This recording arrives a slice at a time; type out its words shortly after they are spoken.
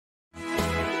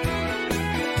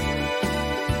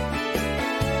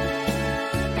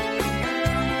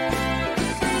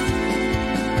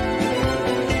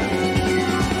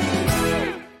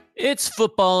It's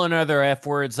football and other F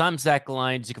words. I'm Zach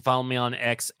Lyons. You can follow me on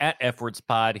X at F Words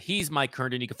Pod. He's Mike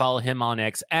Herndon. You can follow him on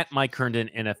X at Mike Herndon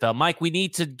NFL. Mike, we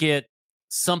need to get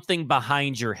something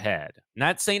behind your head.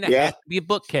 Not saying it has to be a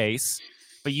bookcase,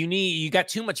 but you got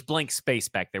too much blank space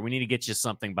back there. We need to get you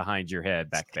something behind your head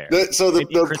back there. The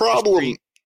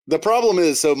problem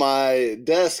is, so my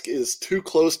desk is too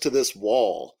close to this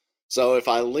wall. So if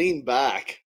I lean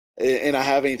back and I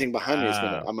have anything behind me,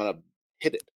 I'm gonna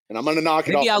hit it. And I'm going to knock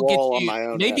it off the wall on my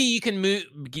own. Maybe you can move.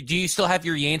 Do you still have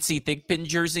your Yancey Thigpen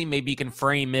jersey? Maybe you can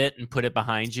frame it and put it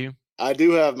behind you. I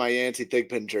do have my Yancey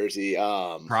Thigpen jersey.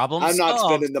 Problem I'm solved. not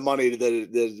spending the money that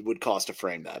it would cost to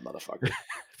frame that motherfucker.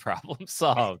 Problem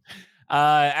solved.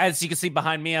 As you can see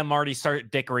behind me, I'm already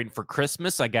started decorating for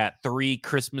Christmas. I got 3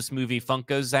 Christmas movie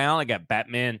Funkos out. I got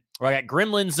Batman. I got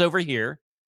Gremlins over here.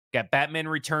 Got Batman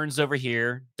Returns over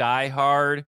here. Die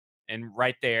Hard. And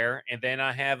right there, and then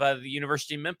I have the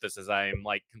University of Memphis, as I am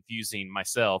like confusing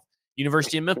myself.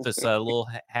 University of Memphis, a little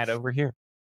hat over here.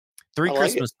 3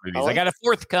 Christmas movies. I got a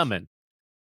 4th coming.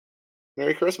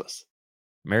 Merry Christmas.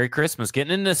 Merry Christmas.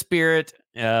 Getting in the spirit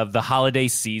of the holiday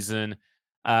season.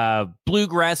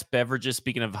 Bluegrass Beverages,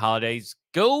 speaking of holidays,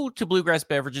 go to Bluegrass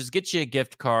Beverages, get you a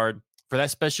gift card for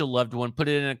that special loved one. Put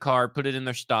it in a card, put it in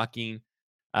their stocking.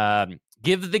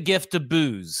 Give the gift of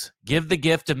booze. Give the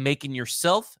gift of making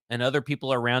yourself and other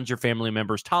people around your family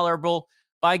members tolerable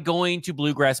by going to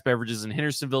Bluegrass Beverages in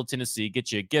Hendersonville, Tennessee.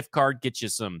 Get you a gift card, get you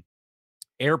some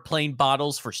airplane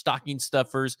bottles for stocking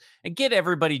stuffers, and get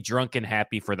everybody drunk and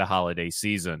happy for the holiday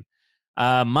season.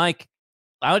 Mike,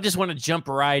 I just want to jump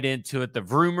right into it. The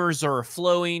rumors are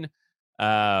flowing.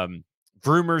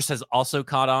 Rumors has also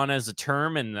caught on as a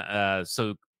term, and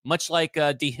so much like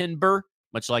Dehenber,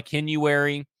 much like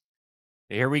Henuary,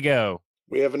 here we go.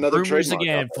 We have another rumors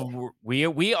again.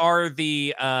 We are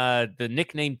the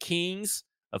nickname kings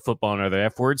of football and other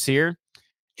F words here.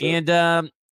 Sure. And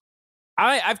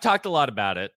I've talked a lot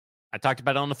about it. I talked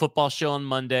about it on the football show on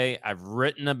Monday. I've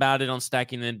written about it on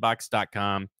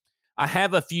stackingtheinbox.com. I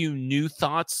have a few new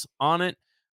thoughts on it,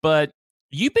 but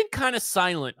you've been kind of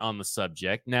silent on the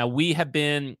subject. Now, we have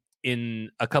been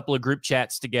in a couple of group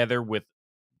chats together with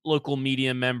local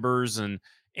media members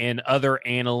and other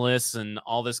analysts and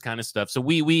all this kind of stuff. So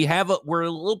we're a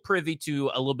little privy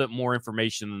to a little bit more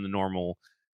information than the normal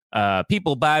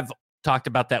people. But I've talked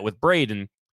about that with Braden.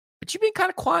 But you've been kind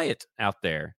of quiet out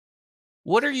there.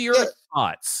 What are your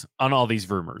thoughts on all these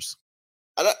rumors?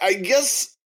 I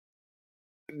guess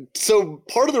so.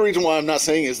 Part of the reason why I'm not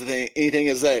saying anything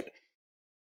is that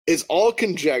it's all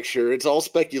conjecture. It's all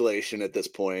speculation at this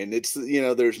point. It's,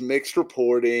 there's mixed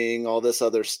reporting, all this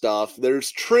other stuff.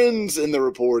 There's trends in the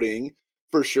reporting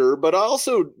for sure. But I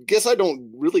also guess I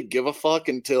don't really give a fuck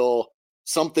until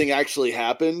something actually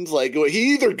happens. Like,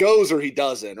 he either goes or he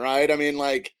doesn't, right? I mean,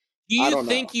 like, do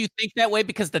you think that way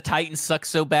because the Titans suck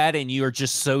so bad and you are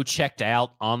just so checked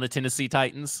out on the Tennessee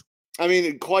Titans? I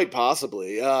mean, quite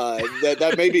possibly.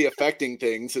 That may be affecting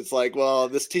things. It's like, well,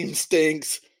 this team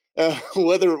stinks.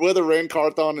 Whether Rand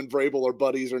Carthon and Vrabel are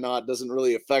buddies or not doesn't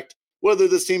really affect whether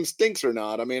this team stinks or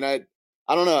not. I mean, I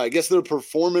don't know. I guess their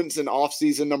performance in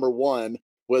offseason number 1,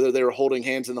 whether they were holding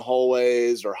hands in the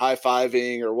hallways or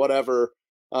high-fiving or whatever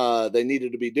they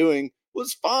needed to be doing,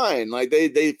 was fine. Like,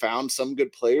 they found some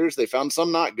good players. They found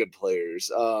some not good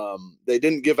players. They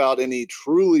didn't give out any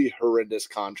truly horrendous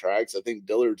contracts. I think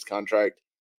Dillard's contract,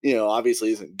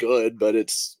 obviously isn't good, but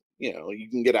it's, you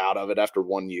can get out of it after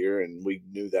 1 year, and we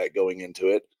knew that going into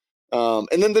it.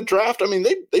 And then the draft, I mean,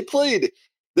 they played.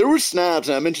 There were snaps,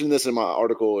 and I mentioned this in my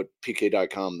article at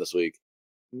PK.com this week.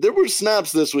 There were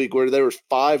snaps this week where there were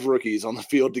 5 rookies on the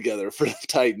field together for the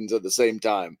Titans at the same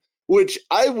time, which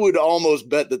I would almost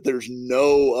bet that there's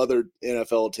no other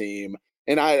NFL team.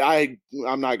 And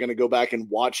I'm not going to go back and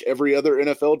watch every other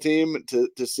NFL team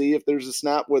to see if there's a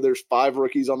snap where there's 5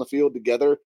 rookies on the field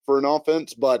together for an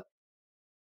offense, but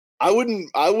I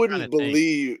wouldn't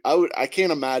believe I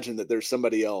can't imagine that there's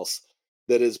somebody else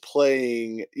that is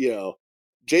playing,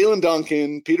 Jalen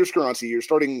Duncan, Peter Skoronski, you're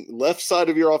starting left side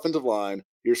of your offensive line,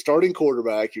 you're starting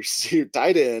quarterback, your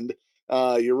tight end,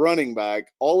 your running back,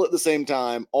 all at the same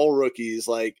time, all rookies.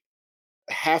 Like,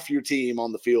 half your team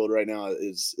on the field right now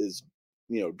is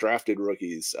drafted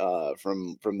rookies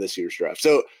from this year's draft.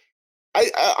 So I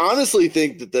honestly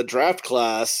think that the draft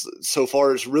class so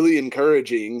far is really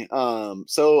encouraging.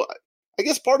 So I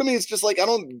guess part of me is just like, I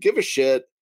don't give a shit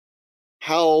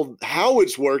how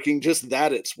it's working, just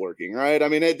that it's working, right? I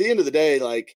mean, at the end of the day,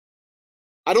 like,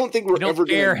 I don't think we're ever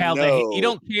going to know. You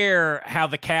don't care how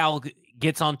the cow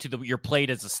gets onto your plate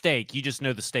as a steak. You just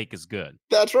know the steak is good.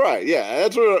 That's right. Yeah,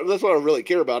 that's what I really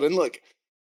care about. And look,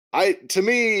 To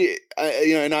me,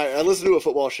 and I listened to a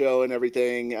football show and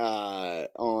everything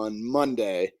on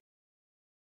Monday,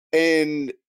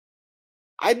 and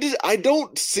I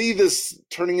don't see this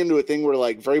turning into a thing where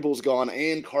like Vrabel's gone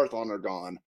and Carthon are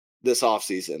gone this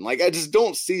offseason. Like I just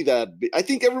don't see that. I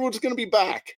think everyone's going to be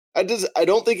back. I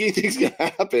don't think anything's going to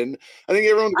happen. I think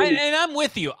everyone's going to And I'm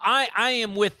with you. I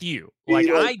am with you. be Like,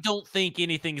 like, I don't think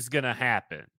anything is going to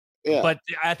happen. yeah, But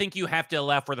I think you have to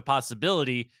allow for the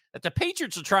possibility that the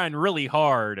Patriots are trying really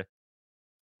hard.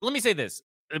 Let me say this,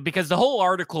 because the whole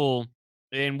article,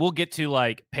 and we'll get to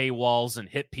like paywalls and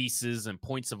hit pieces and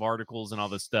points of articles and all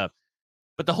this stuff.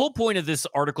 But the whole point of this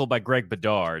article by Greg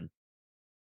Bedard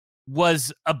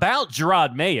was about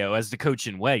Gerard Mayo as the coach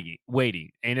in waiting.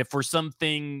 And if for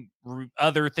something,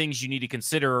 other things you need to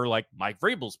consider are like Mike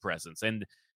Vrabel's presence. And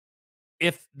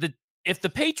if the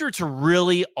Patriots are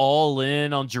really all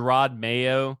in on Gerard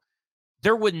Mayo,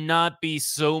 there would not be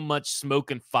so much smoke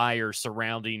and fire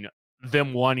surrounding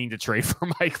them wanting to trade for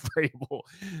Mike Vrabel.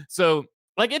 So,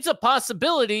 like, it's a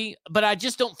possibility, but I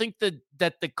just don't think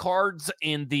that the cards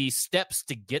and the steps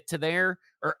to get to there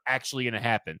are actually going to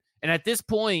happen. And at this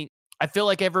point, I feel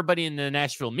like everybody in the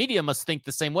Nashville media must think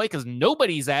the same way because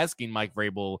nobody's asking Mike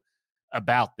Vrabel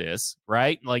about this,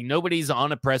 right? Like, nobody's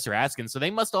on a presser asking. So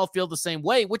they must all feel the same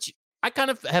way, which I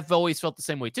kind of have always felt the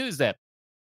same way too, is that,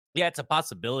 yeah, it's a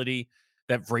possibility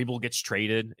that Vrabel gets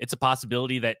traded. It's a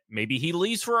possibility that maybe he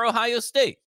leaves for Ohio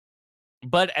State.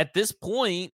 But at this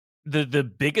point, the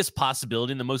biggest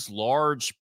possibility and the most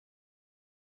large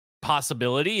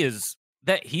possibility is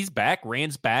that he's back,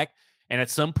 Rand's back, and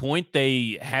at some point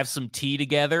they have some tea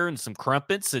together and some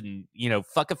crumpets and,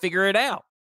 fucking figure it out.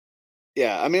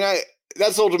 yeah. I mean,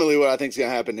 that's ultimately what I think is going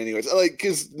to happen anyways. Like,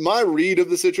 because my read of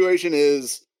the situation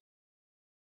is,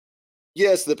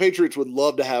 yes, the Patriots would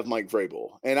love to have Mike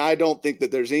Vrabel, and I don't think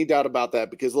that there's any doubt about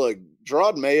that because, look,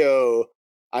 Gerard Mayo,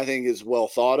 I think, is well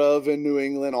thought of in New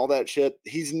England, all that shit.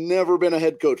 He's never been a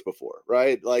head coach before,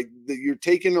 right? Like, you're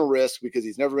taking a risk because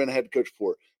he's never been a head coach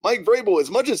before. Mike Vrabel,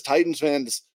 as much as Titans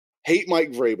fans hate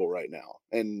Mike Vrabel right now,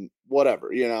 and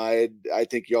whatever, I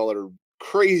think y'all are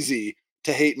crazy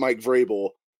to hate Mike Vrabel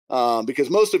because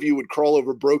most of you would crawl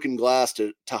over broken glass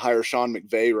to hire Sean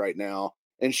McVay right now.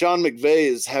 And Sean McVay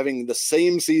is having the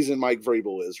same season Mike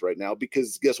Vrabel is right now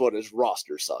because guess what? His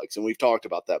roster sucks. And we've talked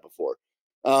about that before.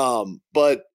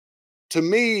 But to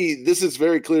me, this is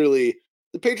very clearly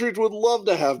the Patriots would love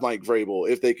to have Mike Vrabel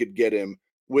if they could get him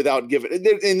without giving,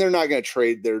 and they're not going to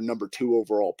trade their number 2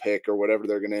 overall pick or whatever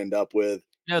they're going to end up with.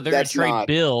 No, they're going to trade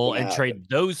Bill and trade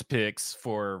those picks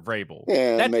for Vrabel.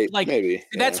 Yeah, that's maybe.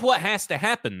 That's what has to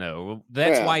happen, though.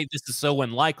 That's why this is so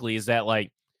unlikely. Is that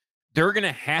like they're going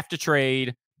to have to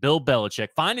trade Bill Belichick,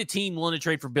 find a team willing to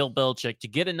trade for Bill Belichick to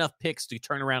get enough picks to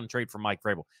turn around and trade for Mike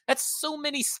Vrabel. That's so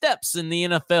many steps in the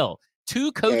NFL.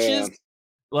 2 coaches,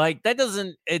 like that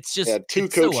doesn't. It's just 2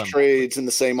 coach trades in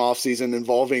the same offseason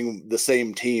involving the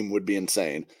same team would be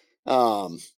insane.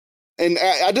 And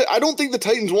I don't think the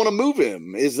Titans want to move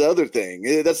him is the other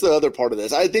thing. That's the other part of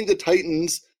this. I think the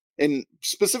Titans, and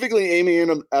specifically Amy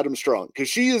Adams Strong, because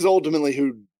she is ultimately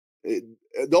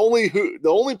the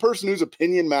only person whose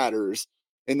opinion matters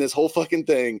in this whole fucking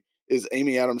thing is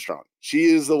Amy Adams Strong. She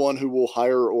is the one who will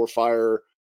hire or fire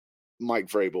Mike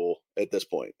Vrabel at this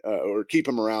point, or keep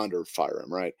him around or fire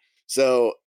him, right?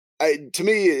 So, to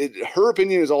me, her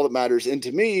opinion is all that matters. And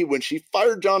to me, when she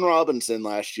fired John Robinson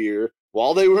last year,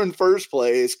 while they were in first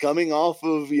place, coming off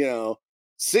of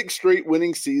 6 straight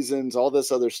winning seasons, all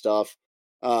this other stuff,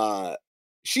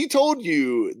 she told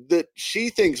you that she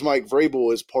thinks Mike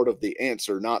Vrabel is part of the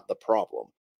answer, not the problem.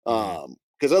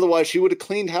 Because otherwise, she would have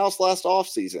cleaned house last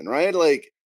offseason, right?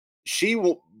 Like, she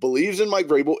believes in Mike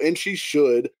Vrabel, and she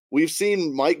should. We've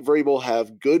seen Mike Vrabel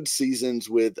have good seasons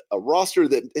with a roster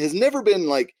that has never been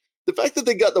like the fact that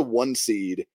they got the 1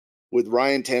 seed with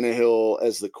Ryan Tannehill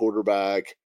as the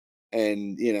quarterback,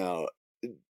 and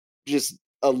just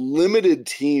a limited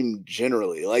team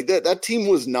generally. Like that team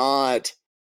was not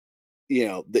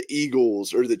the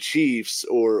Eagles or the Chiefs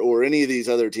or any of these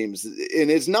other teams. And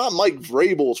it's not Mike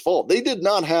Vrabel's fault. They did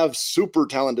not have super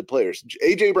talented players.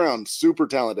 A.J. Brown, super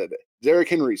talented. Derrick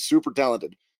Henry, super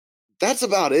talented. That's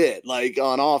about it, like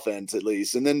on offense at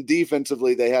least. And then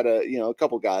defensively, they had a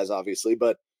couple guys, obviously.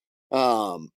 But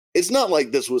it's not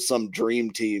like this was some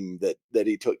dream team that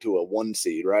he took to a 1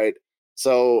 seed, right?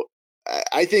 So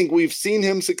I think we've seen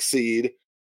him succeed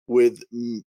with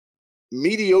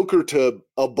mediocre to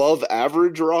above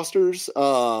average rosters.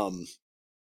 And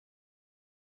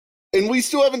we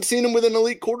still haven't seen him with an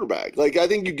elite quarterback. Like, I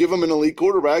think you give him an elite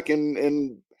quarterback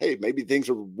and hey, maybe things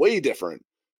are way different.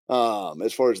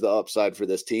 as far as the upside for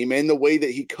this team and the way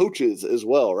that he coaches as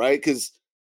well, right? Because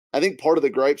I think part of the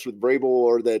gripes with Vrabel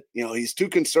are that, you know, he's too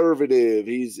conservative.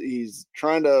 He's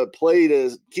trying to play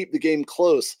to keep the game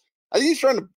close. I think he's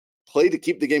trying to play to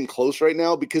keep the game close right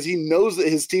now because he knows that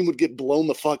his team would get blown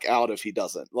the fuck out if he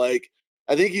doesn't. Like,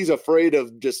 I think he's afraid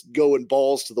of just going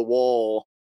balls to the wall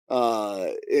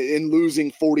in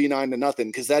losing 49-0,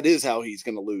 because that is how he's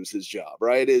going to lose his job,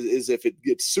 right? Is if it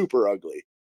gets super ugly.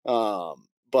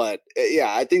 But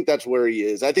yeah, I think that's where he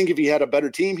is. I think if he had a better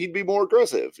team, he'd be more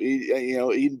aggressive.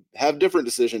 He'd have different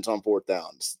decisions on fourth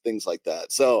downs, things like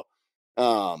that. So,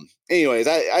 anyways,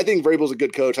 I think Vrabel's a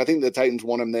good coach. I think the Titans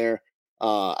want him there.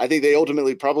 I think they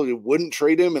ultimately probably wouldn't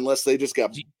trade him unless they just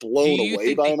got blown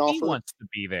away by an offer. He wants to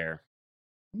be there?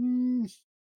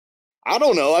 I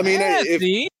don't know. I mean,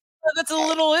 that's a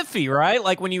little iffy, right?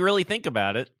 Like when you really think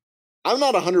about it. I'm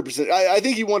not 100%. I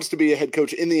think he wants to be a head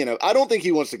coach in the NFL. I don't think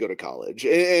he wants to go to college.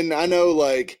 And I know,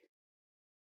 like,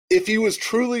 if he was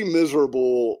truly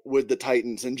miserable with the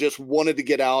Titans and just wanted to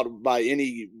get out by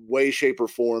any way, shape, or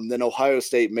form, then Ohio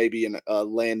State may be a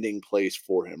landing place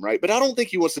for him, right? But I don't think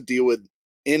he wants to deal with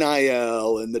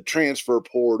NIL and the transfer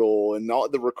portal and all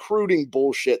the recruiting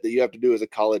bullshit that you have to do as a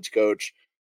college coach.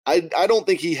 I don't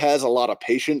think he has a lot of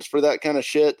patience for that kind of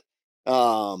shit.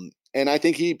 And I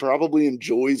think he probably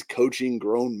enjoys coaching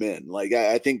grown men. Like,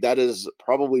 I think that is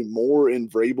probably more in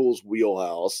Vrabel's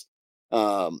wheelhouse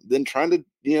than trying to,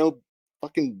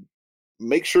 fucking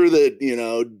make sure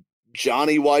that,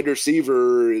 Johnny wide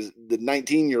receiver, is the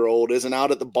 19-year-old, isn't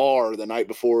out at the bar the night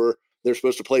before they're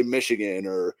supposed to play Michigan,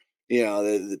 or,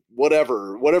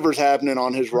 whatever's happening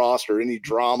on his roster, any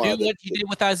drama. Do what you did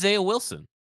with Isaiah Wilson.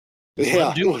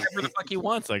 Yeah. Do whatever the fuck he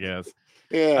wants, I guess.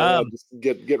 Yeah, just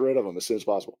get rid of him as soon as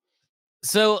possible.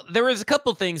 So there was a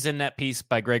couple things in that piece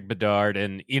by Greg Bedard,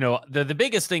 and the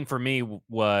biggest thing for me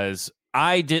was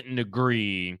I didn't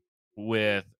agree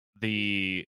with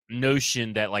the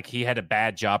notion that like he had a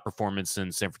bad job performance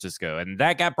in San Francisco, and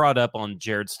that got brought up on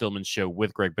Jared Stillman's show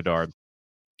with Greg Bedard,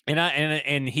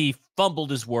 and he fumbled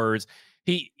his words.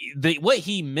 What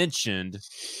he mentioned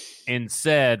and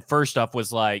said first off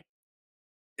was like,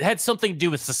 it had something to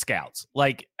do with the scouts.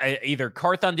 Like either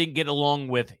Carthon didn't get along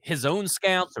with his own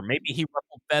scouts, or maybe he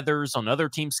ruffled feathers on other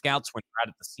team scouts when they're out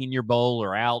at the Senior Bowl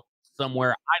or out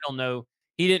somewhere. I don't know.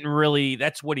 He didn't really,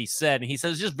 that's what he said. And he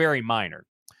says it's just very minor.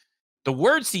 The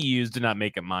words he used did not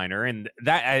make it minor. And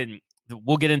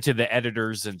we'll get into the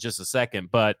editors in just a second.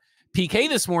 But PK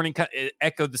this morning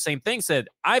echoed the same thing, said,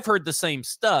 I've heard the same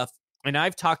stuff. And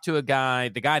I've talked to the guy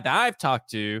that I've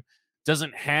talked to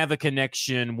doesn't have a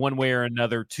connection one way or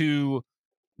another to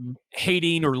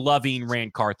hating or loving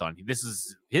Rand Carthon. This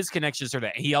is his connections are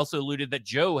that. He also alluded that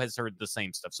Joe has heard the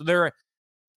same stuff. So there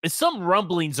is some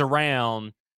rumblings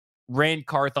around Rand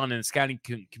Carthon and the scouting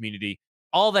community.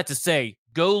 All that to say,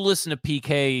 go listen to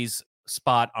PK's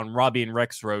spot on Robbie and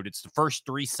Rex Road. It's the first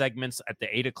 3 segments at the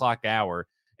 8:00 hour.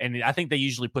 And I think they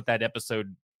usually put that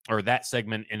episode or that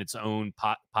segment in its own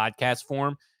podcast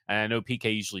form. And I know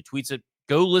PK usually tweets it.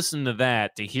 Go listen to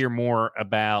that to hear more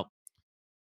about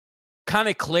kind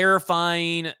of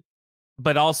clarifying,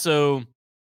 but also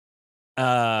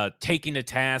taking to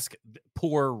task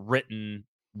poor written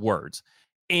words.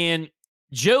 And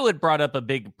Joe had brought up a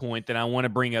big point that I want to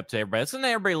bring up to everybody. So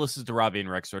everybody listens to Robbie and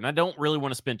Rexer, and I don't really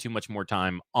want to spend too much more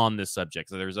time on this subject.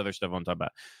 So there's other stuff I want to talk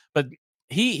about. But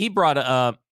he brought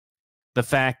up the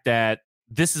fact that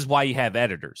this is why you have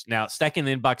editors. Now, Stacking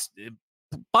the Inbox,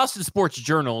 Boston Sports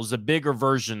Journal is a bigger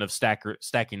version of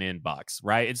Stacking the Inbox,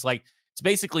 right? It's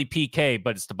basically PK,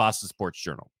 but it's the Boston Sports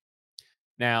Journal.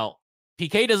 Now,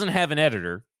 PK doesn't have an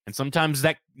editor, and sometimes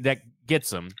that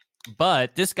gets him.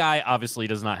 But this guy obviously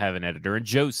does not have an editor. And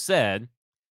Joe said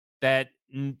that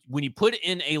when you put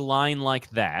in a line like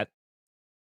that,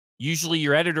 usually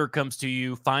your editor comes to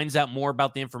you, finds out more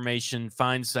about the information,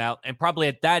 finds out, and probably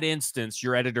at that instance,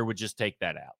 your editor would just take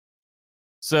that out.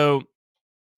 So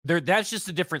that's just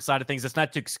a different side of things. That's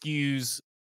not to excuse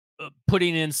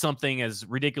putting in something as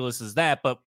ridiculous as that,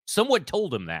 but someone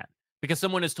told him that because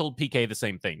someone has told PK the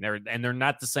same thing. They're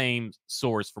not the same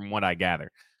source from what I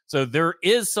gather. So there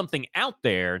is something out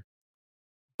there,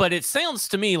 but it sounds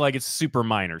to me like it's super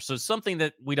minor. So something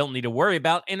that we don't need to worry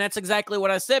about. And that's exactly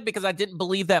what I said because I didn't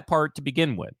believe that part to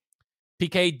begin with.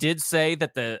 PK did say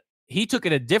that he took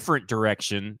it a different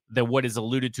direction than what is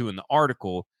alluded to in the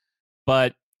article,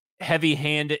 but heavy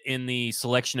hand in the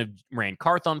selection of Rand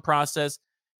Carthon process.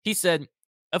 He said,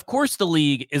 of course the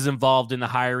league is involved in the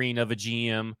hiring of a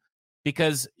GM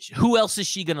because who else is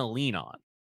she going to lean on?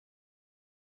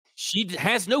 She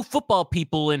has no football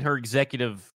people in her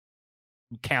executive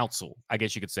council, I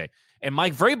guess you could say. And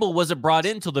Mike Vrabel wasn't brought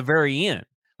in till the very end.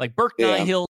 Like Burke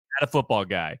Nihill, not a football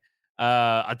guy.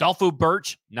 Adolfo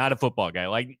Birch, not a football guy.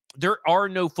 Like there are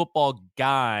no football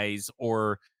guys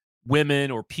or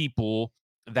women or people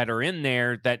that are in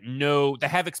there that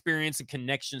have experience and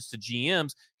connections to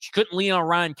GMs. She couldn't lean on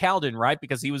Ryan Cowden, right?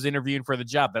 Because he was interviewing for the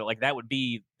job. But like that would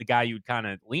be the guy you would kind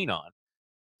of lean on.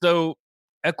 So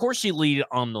of course she lead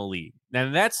on the league.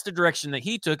 Now that's the direction that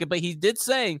he took it. But he did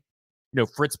say,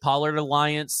 Fritz Pollard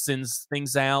Alliance sends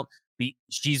things out.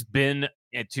 She's been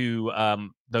to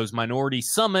those minority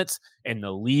summits, and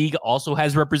the league also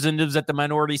has representatives at the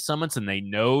minority summits, and they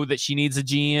know that she needs a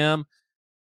GM.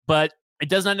 But it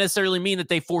does not necessarily mean that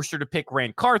they forced her to pick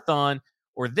Rand Carthon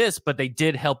or this, but they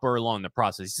did help her along the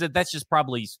process. He said that's just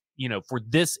probably, for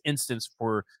this instance,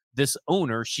 for this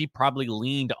owner, she probably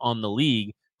leaned on the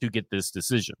league to get this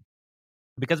decision.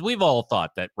 Because we've all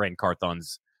thought that Rand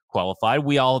Carthon's qualified.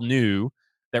 We all knew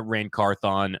that Rand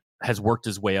Carthon has worked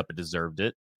his way up and deserved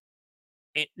it.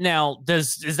 Now,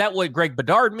 is that what Greg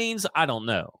Bedard means? I don't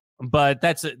know. But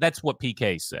that's what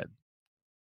PK said.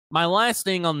 My last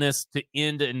thing on this to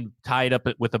end and tie it up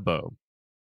with a bow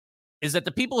is that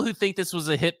the people who think this was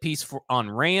a hit piece on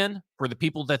Rand, for the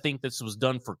people that think this was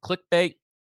done for clickbait,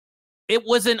 it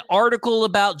was an article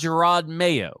about Gerard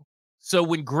Mayo. So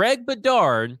when Greg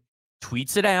Bedard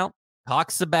tweets it out,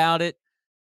 talks about it,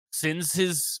 sends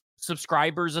his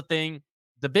subscribers a thing,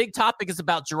 the big topic is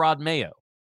about Gerard Mayo.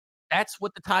 That's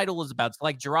what the title is about. It's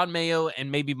like Gerard Mayo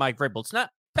and maybe Mike Vrabel. It's not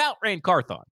about Rand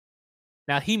Carthon.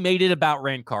 Now, he made it about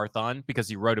Rand Carthon because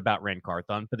he wrote about Rand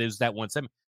Carthon, but it was that one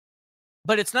segment.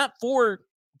 But it's not for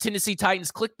Tennessee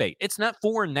Titans clickbait. It's not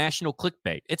for national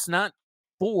clickbait. It's not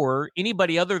for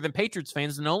anybody other than Patriots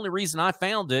fans. And the only reason I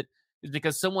found it is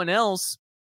because someone else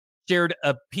shared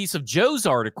a piece of Joe's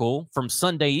article from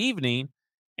Sunday evening.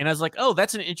 And I was like, oh,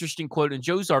 that's an interesting quote in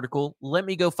Joe's article. Let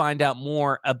me go find out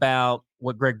more about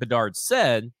what Greg Bedard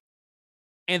said.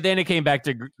 And then it came back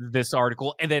to this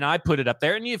article, and then I put it up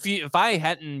there. And if I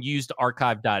hadn't used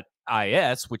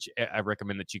archive.is, which I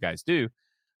recommend that you guys do,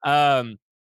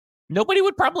 nobody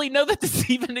would probably know that this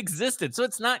even existed. So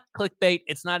it's not clickbait.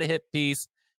 It's not a hit piece.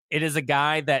 It is a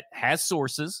guy that has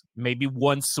sources, maybe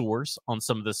one source on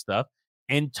some of this stuff,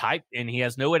 and he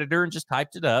has no editor and just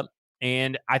typed it up.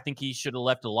 And I think he should have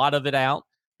left a lot of it out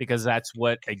because that's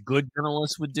what a good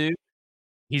journalist would do.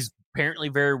 He's apparently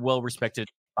very well respected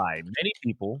by many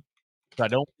people. So I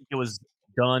don't think it was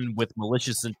done with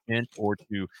malicious intent or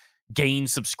to gain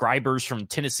subscribers from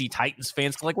Tennessee Titans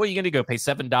fans. Like, what are you going to go pay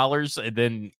 $7? And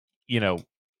then,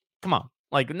 come on.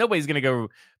 Like, nobody's going to go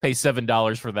pay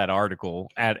 $7 for that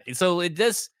article. So it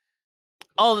does,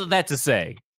 all of that to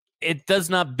say, it does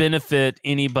not benefit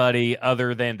anybody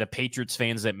other than the Patriots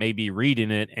fans that may be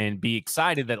reading it and be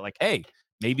excited that, like, hey,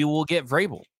 maybe we'll get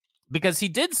Vrabel. Because he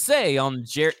did say on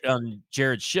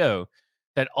Jared's show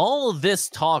that all of this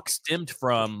talk stemmed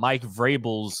from Mike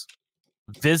Vrabel's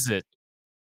visit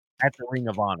at the Ring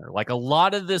of Honor. Like, a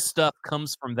lot of this stuff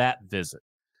comes from that visit.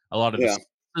 A lot of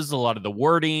a lot of the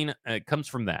wording, it comes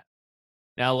from that.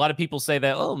 Now, a lot of people say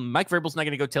that, oh, Mike Vrabel's not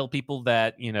going to go tell people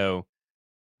that,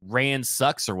 Rand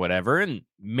sucks or whatever. And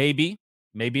maybe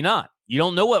not. You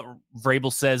don't know what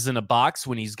Vrabel says in a box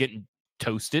when he's getting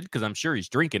toasted, because I'm sure he's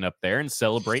drinking up there and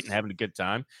celebrating and having a good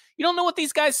time. You don't know what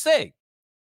these guys say.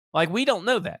 Like, we don't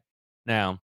know that.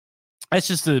 Now, that's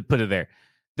just to put it there.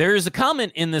 There is a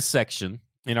comment in this section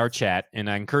in our chat, and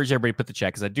I encourage everybody to put the chat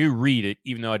because I do read it,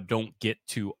 even though I don't get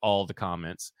to all the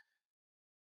comments.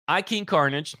 King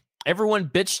Carnage, everyone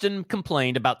bitched and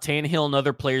complained about Tannehill and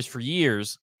other players for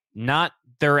years. Now,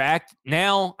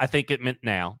 I think it meant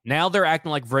now. Now they're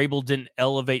acting like Vrabel didn't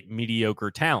elevate mediocre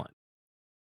talent.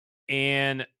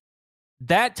 And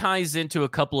that ties into a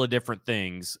couple of different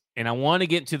things. And I want to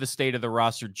get into the state of the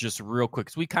roster just real quick,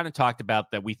 because we kind of talked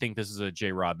about that we think this is a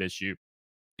J-Rob issue,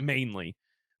 mainly.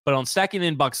 But on Stacking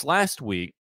the Inbox last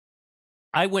week,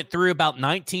 I went through about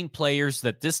 19 players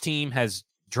that this team has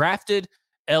drafted,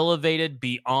 elevated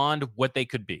beyond what they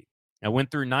could be. I went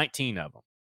through 19 of them.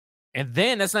 And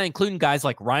then that's not including guys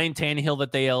like Ryan Tannehill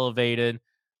that they elevated,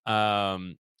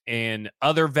 and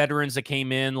other veterans that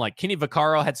came in, like Kenny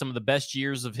Vaccaro had some of the best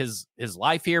years of his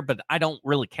life here, but I don't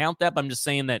really count that. But I'm just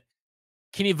saying that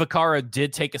Kenny Vaccaro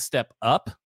did take a step up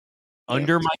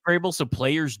under Mike Vrabel, so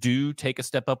players do take a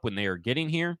step up when they are getting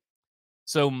here.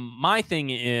 So my thing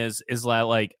is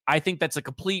like, I think that's a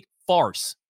complete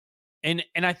farce. And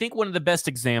I think one of the best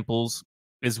examples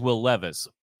is Will Levis,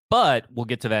 but we'll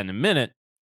get to that in a minute.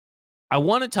 I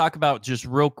want to talk about just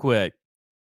real quick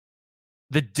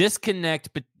the disconnect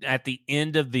at the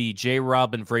end of the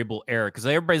J-Rob and Vrabel era, because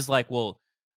everybody's like, well,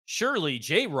 surely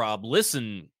J-Rob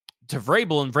listened to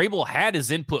Vrabel, and Vrabel had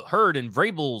his input heard, and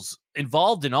Vrabel's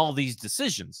involved in all these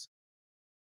decisions.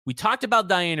 We talked about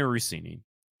Diana Rossini,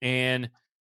 and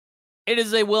it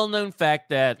is a well-known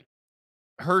fact that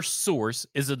her source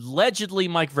is allegedly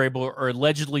Mike Vrabel or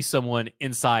allegedly someone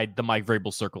inside the Mike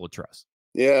Vrabel circle of trust.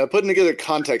 Yeah, putting together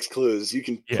context clues, you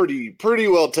can pretty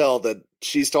well tell that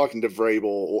she's talking to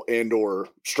Vrabel and or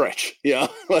Stretch. Yeah.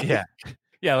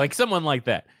 Yeah, like someone like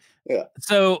that. Yeah.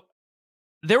 So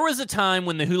there was a time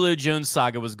when the Julio Jones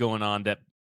saga was going on that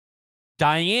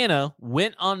Diana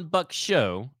went on Buck's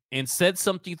show and said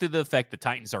something to the effect the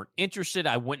Titans aren't interested.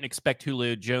 I wouldn't expect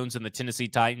Julio Jones and the Tennessee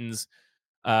Titans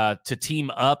to team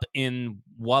up in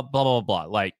blah, blah, blah.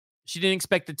 Like, she didn't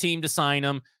expect the team to sign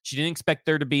him. She didn't expect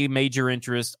there to be major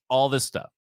interest, all this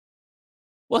stuff.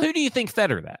 Well, who do you think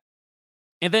fed her that?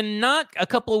 And then not a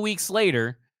couple of weeks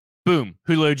later, boom,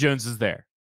 Julio Jones is there.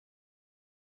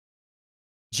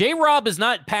 J-Rob is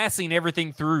not passing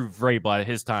everything through Vrabel at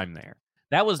his time there.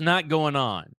 That was not going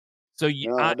on. So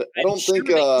I don't think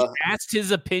he asked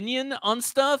his opinion on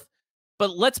stuff,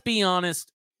 but let's be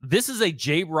honest, this is a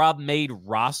J-Rob made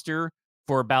roster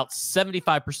for about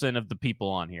 75% of the people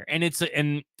on here. And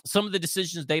some of the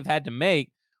decisions they've had to make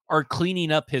are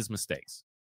cleaning up his mistakes.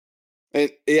 And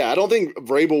yeah, I don't think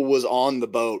Vrabel was on the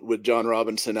boat with John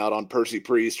Robinson out on Percy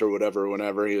Priest or whatever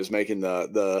whenever he was making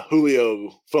the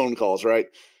Julio phone calls, right?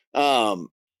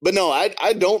 But no,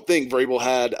 I don't think Vrabel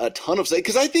had a ton of say,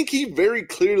 because I think he very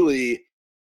clearly,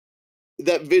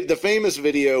 the famous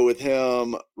video with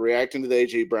him reacting to the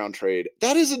A.J. Brown trade,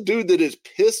 that is a dude that is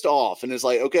pissed off and is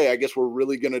like, okay, I guess we're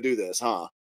really going to do this, huh?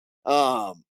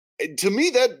 To me,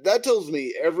 that tells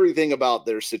me everything about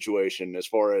their situation as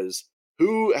far as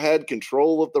who had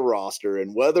control of the roster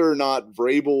and whether or not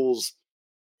Vrabel's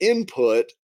input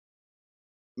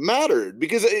mattered.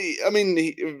 Because, I mean,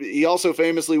 he also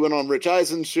famously went on Rich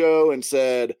Eisen's show and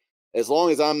said, as long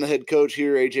as I'm the head coach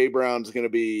here, A.J. Brown's going to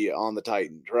be on the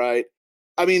Titans, right?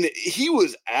 I mean, he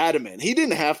was adamant. He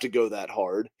didn't have to go that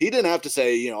hard. He didn't have to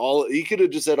say, he could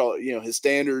have just said, his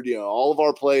standard, all of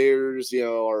our players,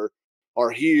 are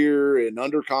here and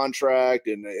under contract,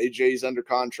 and AJ's under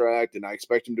contract, and I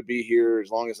expect him to be here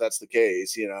as long as that's the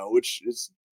case, which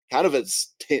is kind of a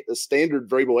standard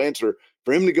Vrabel answer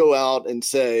for him to go out and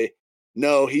say,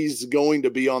 no, he's going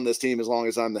to be on this team as long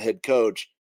as I'm the head coach.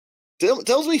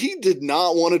 Tells me he did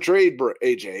not want to trade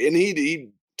AJ, and he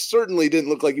certainly didn't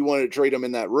look like he wanted to trade him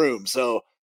in that room. So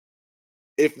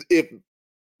if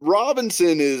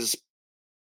Robinson is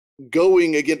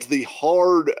going against the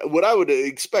hard, what I would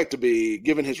expect to be,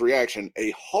 given his reaction,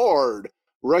 a hard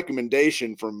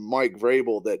recommendation from Mike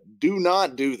Vrabel that do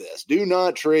not do this, do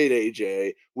not trade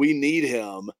AJ, we need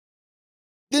him,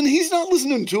 then he's not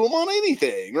listening to him on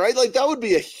anything, right? Like, that would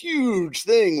be a huge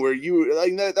thing where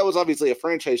that was obviously a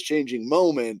franchise changing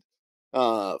moment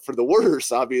for the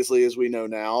worse, obviously, as we know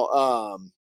now.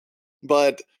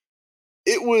 But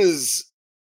it was,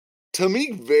 to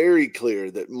me, very clear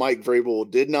that Mike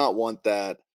Vrabel did not want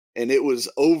that, and it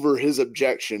was over his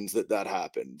objections that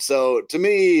happened. So, to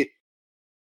me,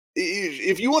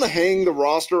 if you want to hang the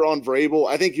roster on Vrabel,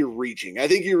 I think you're reaching. I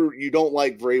think you don't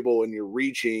like Vrabel, and you're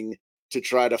reaching to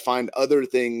try to find other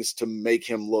things to make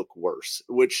him look worse,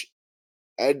 which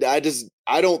I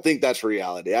don't think that's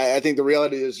reality. I think the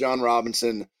reality is John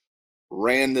Robinson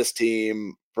ran this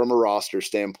team from a roster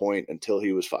standpoint until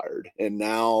he was fired. And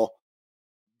now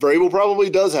Vrabel probably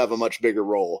does have a much bigger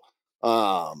role.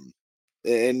 And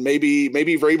maybe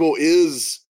Vrabel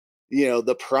is,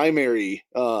 the primary,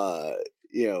 guy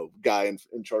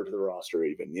in charge of the roster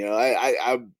even.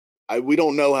 We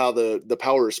don't know how the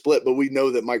power is split, but we know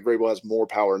that Mike Vrabel has more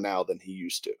power now than he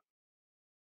used to.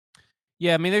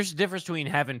 Yeah, I mean, there's a difference between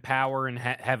having power and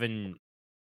having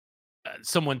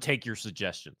someone take your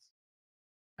suggestions.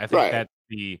 I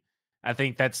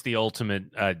think that's the ultimate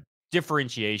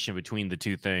differentiation between the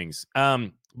two things.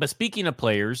 But speaking of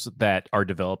players that are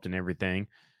developed and everything,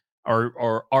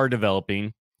 or are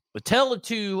developing, the tale of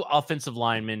two offensive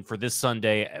linemen for this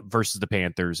Sunday versus the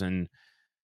Panthers, and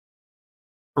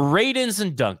Radins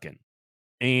and Duncan.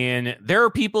 And there are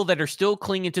people that are still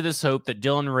clinging to this hope that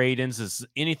Dylan Radins is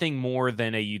anything more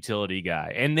than a utility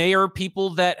guy. And they are people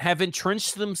that have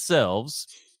entrenched themselves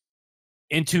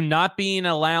into not being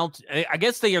allowed. I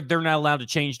guess they're not allowed to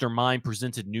change their mind,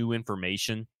 presented new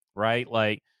information, right?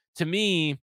 Like, to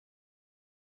me,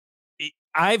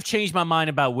 I've changed my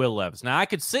mind about Will Levis. Now, I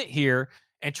could sit here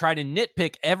and try to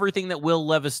nitpick everything that Will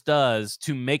Levis does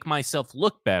to make myself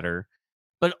look better.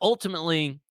 But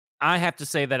ultimately, I have to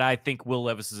say that I think Will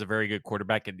Levis is a very good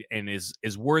quarterback and is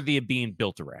worthy of being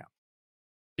built around.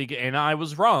 And I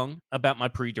was wrong about my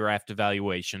pre-draft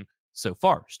evaluation so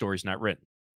far. Story's not written.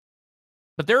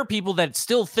 But there are people that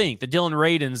still think that Dylan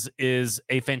Radins is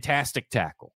a fantastic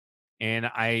tackle. And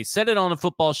I said it on a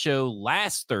football show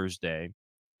last Thursday.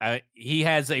 He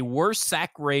has a worse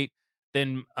sack rate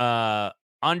than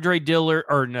Andre Dillard,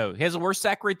 or no, he has a worse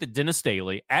sack rate than Dennis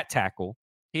Daly at tackle.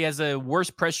 He has a worse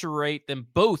pressure rate than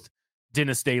both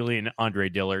Dennis Daly and Andre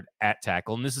Dillard at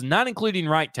tackle. And this is not including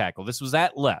right tackle. This was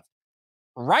at left.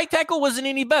 Right tackle wasn't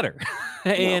any better.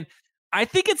 And I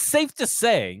think it's safe to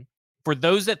say, for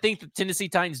those that think the Tennessee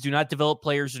Titans do not develop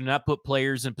players, do not put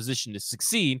players in position to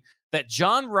succeed, that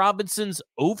John Robinson's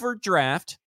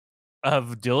overdraft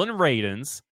of Dylan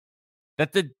Radins,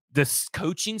 that the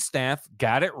coaching staff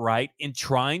got it right in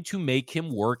trying to make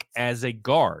him work as a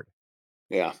guard.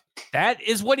 Yeah. That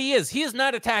is what he is. He is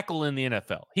not a tackle in the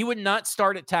NFL. He would not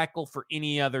start at tackle for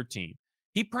any other team.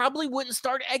 He probably wouldn't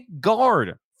start at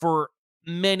guard for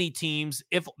many teams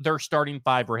if their starting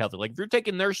five were healthy. Like if you're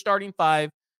taking their starting five,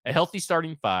 a healthy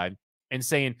starting five, and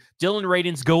saying, Dylan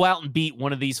Radins, go out and beat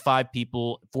one of these five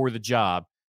people for the job.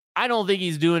 I don't think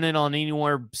he's doing it on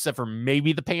anywhere except for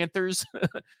maybe the Panthers.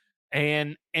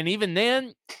 and even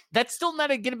then, that's still not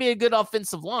going to be a good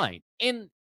offensive line. And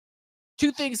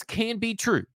two things can be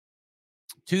true.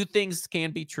 Dylan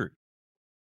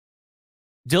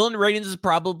Radins is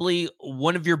probably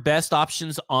one of your best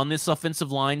options on this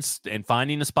offensive line, and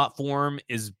finding a spot for him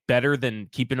is better than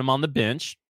keeping him on the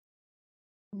bench.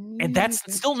 And that's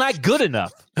still not good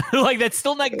enough. Like, that's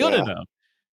still not good enough.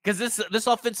 Because this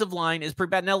offensive line is pretty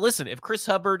bad. Now, listen, if Chris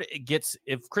Hubbard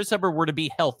were to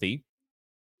be healthy,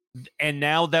 and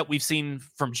now that we've seen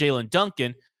from Jalen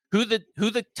Duncan, who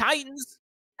the Titans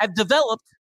have developed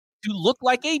to look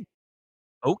like a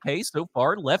so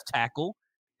far left tackle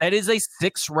that is a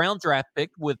 6th-round draft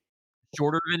pick with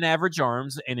shorter than average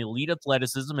arms and elite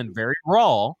athleticism and very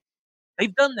raw.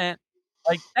 They've done that.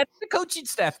 Like, that's the coaching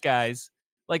staff, guys.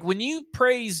 Like, when you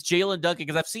praise Jalen Duncan,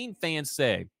 because I've seen fans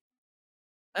say,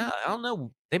 I don't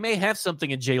know, they may have something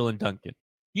in Jalen Duncan.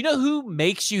 You know who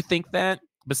makes you think that,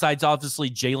 besides obviously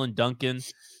Jalen Duncan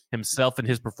himself and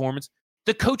his performance?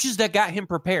 The coaches that got him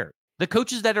prepared. The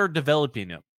coaches that are developing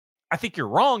him. I think you're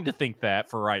wrong to think that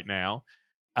for right now.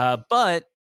 But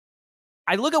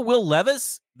I look at Will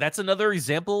Levis. That's another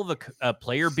example of a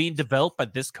player being developed by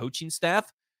this coaching staff.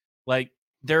 Like,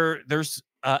 there's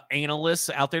analysts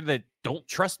out there that don't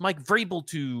trust Mike Vrabel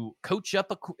to coach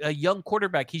up a young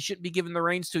quarterback. He shouldn't be giving the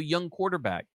reins to a young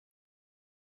quarterback.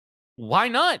 Why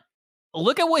not?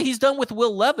 Look at what he's done with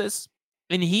Will Levis.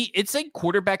 And it's a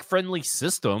quarterback-friendly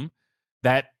system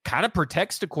that kind of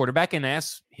protects the quarterback and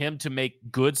asks him to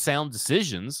make good, sound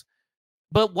decisions.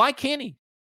 But why can't he?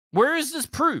 Where is this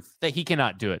proof that he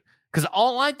cannot do it? Because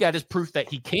all I've got is proof that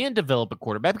he can develop a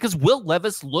quarterback, because Will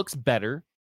Levis looks better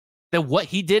than what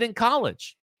he did in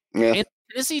college. Yeah. And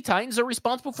the Tennessee Titans are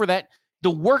responsible for that. The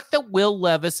work that Will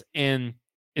Levis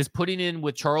is putting in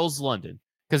with Charles London,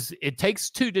 because it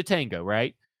takes two to tango,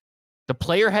 right? The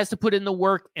player has to put in the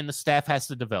work and the staff has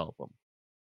to develop them.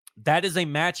 That is a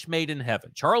match made in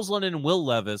heaven. Charles London and Will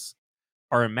Levis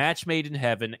are a match made in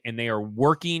heaven, and they are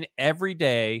working every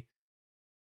day,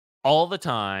 all the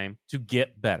time, to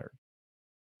get better.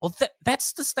 Well,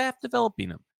 that's the staff developing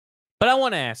them. But I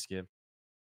want to ask you,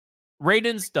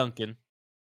 Radins, Duncan,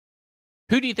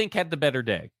 who do you think had the better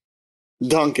day?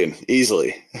 Duncan,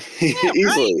 easily. Yeah,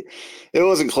 easily. Right. It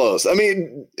wasn't close. I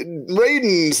mean,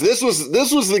 Radins, this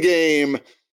was the game,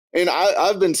 and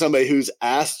I've been somebody who's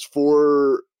asked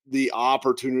for the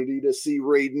opportunity to see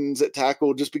Radins at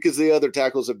tackle, just because the other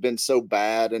tackles have been so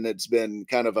bad, and it's been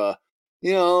kind of a,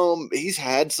 he's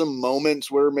had some moments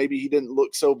where maybe he didn't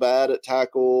look so bad at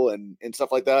tackle and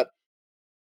stuff like that.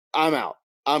 I'm out.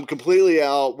 I'm completely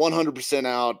out, 100%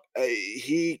 out.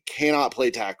 He cannot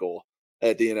play tackle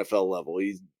at the NFL level.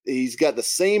 He's got the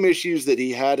same issues that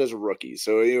he had as a rookie.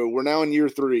 So we're now in year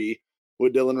 3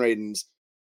 with Dylan Radins.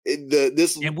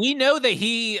 And we know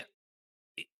that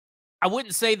I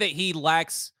wouldn't say that he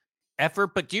lacks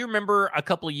effort, but do you remember a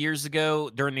couple of years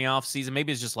ago during the offseason,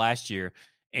 maybe it's just last year,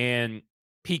 and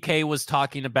PK was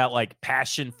talking about like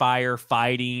passion, fire,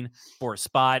 fighting for a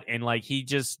spot, and like he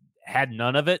just had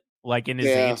none of it, like in his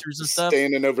answers and stuff.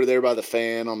 Standing over there by the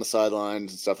fan on the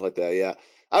sidelines and stuff like that. Yeah.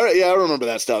 I remember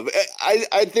that stuff.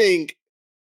 I think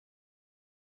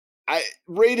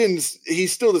Radins,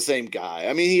 he's still the same guy.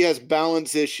 I mean, he has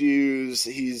balance issues.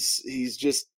 He's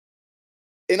just,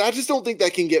 and I just don't think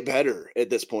that can get better at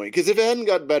this point. Because if it hadn't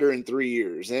got better in 3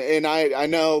 years, and I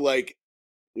know, like,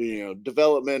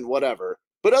 development, whatever,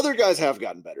 but other guys have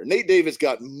gotten better. Nate Davis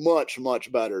got much, much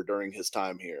better during his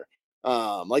time here.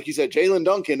 Like you said, Jalen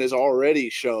Duncan has already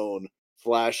shown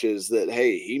flashes that,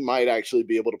 hey, he might actually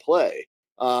be able to play.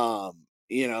 I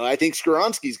think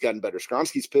Skoronski's gotten better.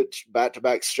 Skoronski's pitched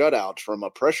back-to-back shutouts from a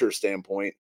pressure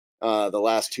standpoint the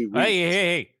last 2 weeks.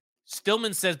 Hey.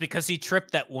 Stillman says because he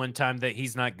tripped that one time that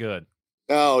he's not good.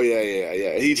 Oh,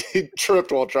 yeah. He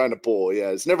tripped while trying to pull. Yeah,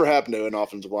 it's never happened to an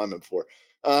offensive lineman before.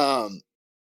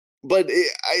 But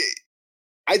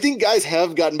I think guys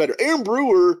have gotten better. Aaron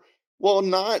Brewer,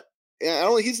 I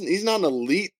don't think he's not an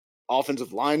elite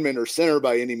offensive lineman or center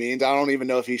by any means. I don't even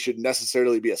know if he should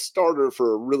necessarily be a starter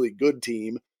for a really good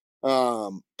team.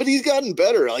 But he's gotten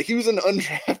better. Like, he was an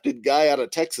undrafted guy out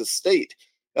of Texas State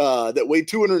that weighed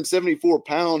 274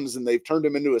 pounds, and they've turned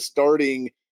him into a starting,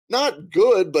 not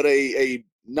good, but a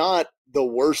not the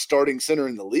worst starting center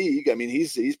in the league. I mean,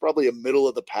 he's probably a middle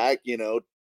of the pack,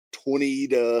 20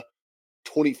 to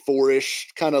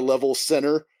 24-ish kind of level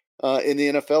center in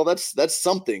the NFL. That's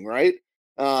something, right?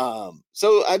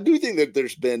 So I do think that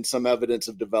there's been some evidence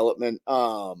of development.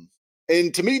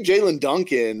 And to me, Jalen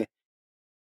Duncan,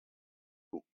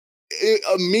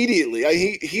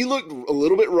 immediately, he looked a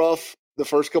little bit rough the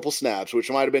first couple snaps,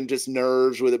 which might have been just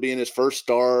nerves with it being his first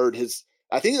start.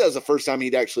 I think that was the first time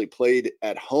he'd actually played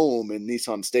at home in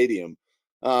Nissan Stadium.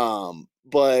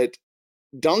 But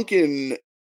Duncan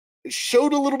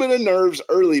showed a little bit of nerves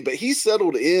early, but he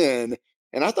settled in.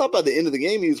 And I thought by the end of the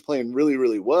game, he was playing really,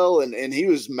 really well. And he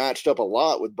was matched up a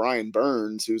lot with Brian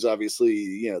Burns, who's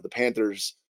obviously, the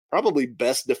Panthers' probably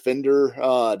best defender,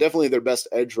 definitely their best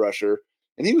edge rusher.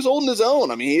 And he was holding his own.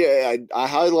 I mean, I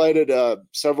highlighted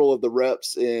several of the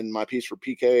reps in my piece for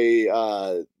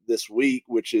PK this week,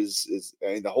 which is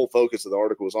the whole focus of the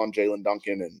article was on Jalen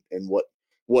Duncan and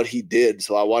what he did.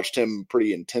 So I watched him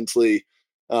pretty intensely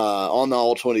on the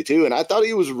All-22, and I thought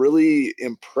he was really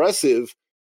impressive.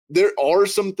 There are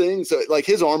some things like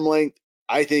his arm length,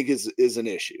 I think is an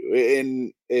issue,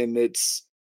 and it's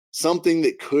something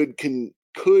that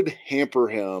could hamper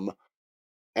him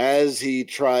as he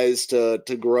tries to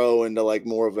grow into like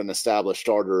more of an established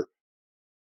starter.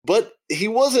 But he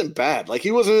wasn't bad. Like,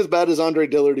 he wasn't as bad as Andre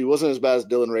Dillard. He wasn't as bad as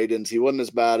Dylan Radins. He wasn't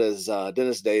as bad as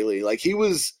Dennis Daly. Like, he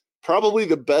was probably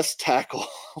the best tackle.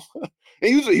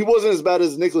 He wasn't as bad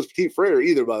as Nicholas Petit-Frere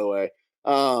either, by the way.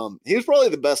 He was probably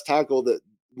the best tackle that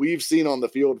we've seen on the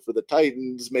field for the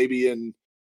Titans, maybe in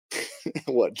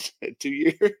 2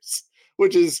 years,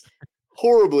 which is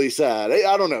horribly sad.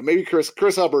 I don't know. Maybe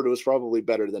Chris Hubbard was probably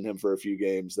better than him for a few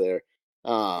games there.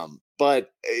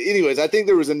 But anyways, I think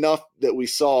there was enough that we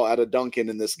saw out of Duncan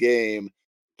in this game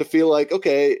to feel like,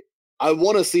 okay, I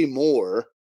want to see more.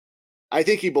 I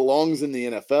think he belongs in the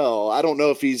NFL. I don't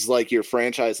know if he's like your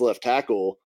franchise left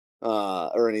tackle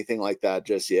or anything like that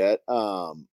just yet.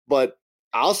 But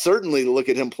I'll certainly look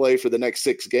at him play for the next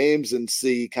 6 games and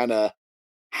see kind of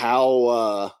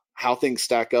how things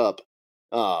stack up.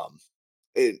 Out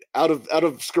of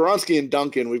Skoronski and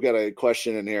Duncan, we've got a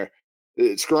question in here.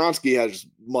 Skoronski has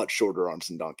much shorter arms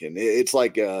than Duncan. It's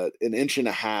like an inch and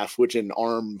a half, which in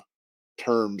arm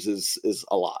terms is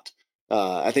a lot.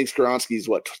 I think Skoronski's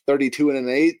 32 and an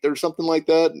eighth or something like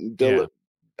that.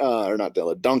 Or not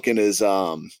Dillard. Duncan is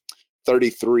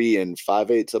 33 and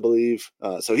 5/8, I believe.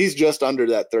 So he's just under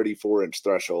that 34-inch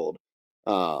threshold.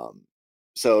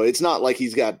 So it's not like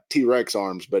he's got T-Rex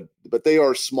arms, but they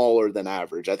are smaller than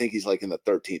average. I think he's like in the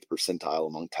 13th percentile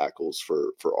among tackles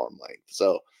for arm length.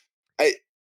 So I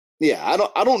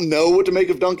don't know what to make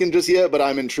of Duncan just yet, but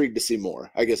I'm intrigued to see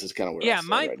more. I guess it's kind of where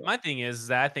my thing is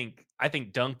that I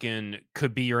think Duncan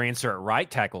could be your answer at right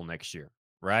tackle next year,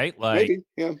 right? Like,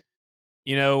 maybe,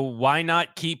 yeah. Why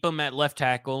not keep him at left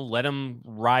tackle, let him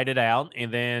ride it out,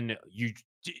 and then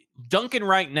Duncan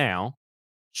right now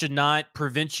should not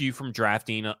prevent you from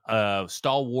drafting a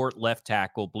stalwart left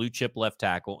tackle, blue chip left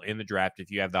tackle in the draft if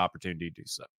you have the opportunity to do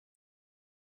so.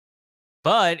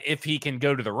 But if he can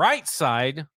go to the right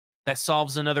side, that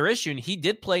solves another issue. And he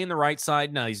did play in the right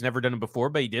side. Now, he's never done it before,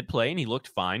 but he did play, and he looked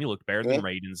fine. He looked better than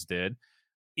Radins did.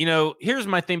 Here's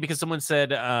my thing, because someone said,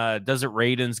 doesn't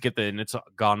Radins get and it's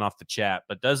gone off the chat,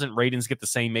 but doesn't Radins get the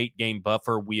same 8-game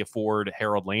buffer we afford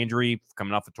Harold Landry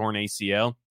coming off a torn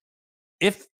ACL?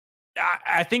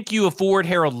 I think you afford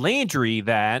Harold Landry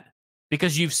that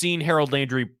because you've seen Harold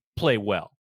Landry play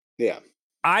well. Yeah.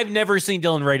 I've never seen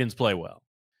Dylan Radins play well.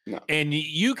 No. And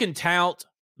you can tout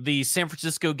the San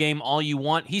Francisco game all you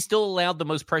want. He still allowed the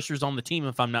most pressures on the team,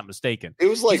 if I'm not mistaken. It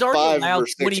was like 5 or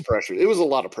 6 pressures. It was a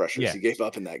lot of pressures he gave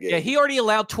up in that game. Yeah, he already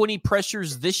allowed 20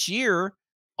 pressures this year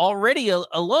already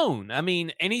alone. I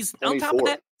mean, and he's 24. On top of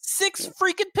that, 6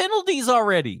 freaking penalties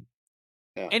already.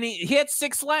 Yeah. And he had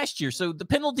 6 last year. So the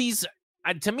penalties,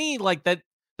 to me, like that,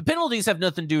 the penalties have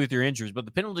nothing to do with your injuries, but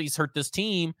the penalties hurt this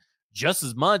team just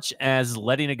as much as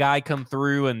letting a guy come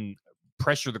through and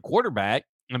pressure the quarterback.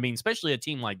 I mean, especially a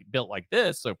team built like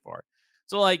this so far.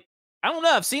 So, like, I don't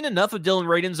know. I've seen enough of Dylan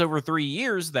Radins over 3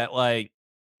 years that, like,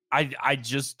 I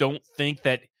just don't think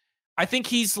that. I think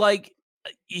he's like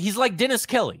Dennis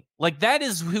Kelly. Like, that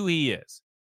is who he is.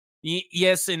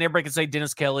 Yes, and everybody can say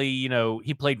Dennis Kelly,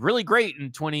 he played really great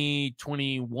in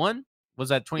 2021. Was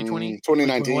that 2020?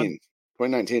 2019.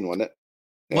 2019, wasn't it?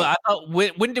 Well, Yeah. I thought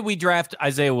when did we draft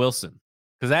Isaiah Wilson?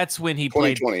 Because that's when he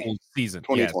played the 2020. full season.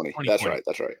 Yes, 2020. 2020.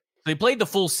 That's right. So he played the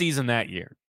full season that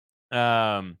year.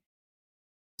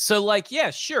 So, like,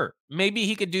 yeah, sure. Maybe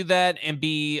he could do that and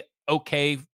be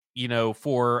okay,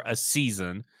 for a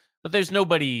season. But there's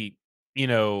nobody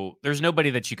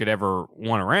that you could ever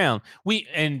want around.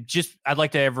 I'd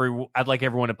like everyone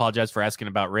to apologize for asking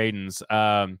about Radens.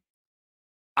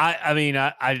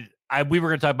 We were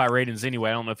going to talk about Radens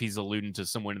anyway. I don't know if he's alluding to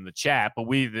someone in the chat, but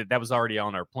that was already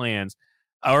on our plans.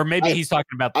 Or maybe he's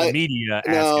talking about the media.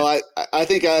 No, I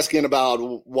think asking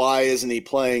about why isn't he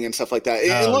playing and stuff like that.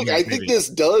 And look, I think this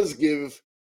does give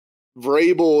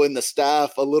Vrabel and the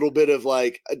staff a little bit of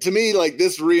to me,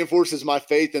 this reinforces my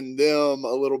faith in them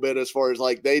a little bit as far as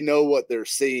they know what they're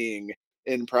seeing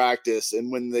in practice.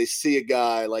 And when they see a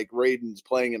guy like Radens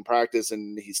playing in practice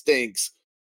and he stinks,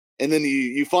 and then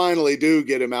you finally do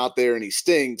get him out there and he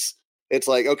stinks, it's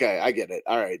like, okay, I get it.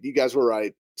 All right, you guys were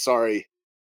right. Sorry.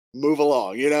 Move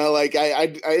along, and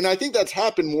I think that's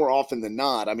happened more often than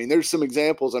not. I mean, there's some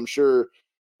examples I'm sure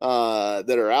that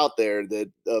are out there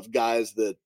of guys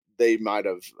that they might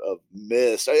have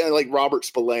missed. Like Robert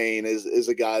Spillane is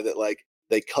a guy that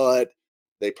they cut,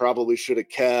 they probably should have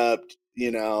kept,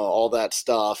 all that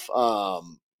stuff.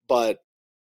 But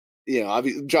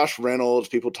Josh Reynolds,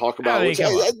 people talk about the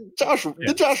Josh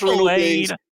Reynolds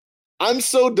things. I'm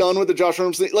so done with the Josh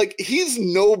Reynolds thing. He's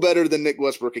no better than Nick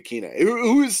Westbrook-Ikhine,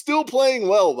 who is still playing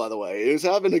well, by the way. He was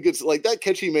having a good, that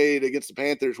catch he made against the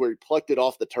Panthers where he plucked it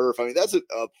off the turf. I mean, that's a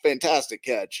fantastic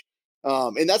catch.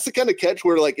 And that's the kind of catch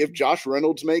where, if Josh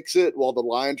Reynolds makes it while the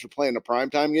Lions are playing a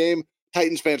primetime game,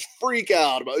 Titans fans freak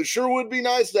out about it. Sure would be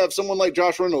nice to have someone like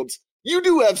Josh Reynolds. You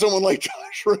do have someone like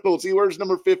Josh Reynolds. He wears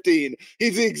number 15.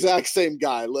 He's the exact same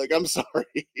guy. Look, I'm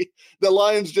sorry. The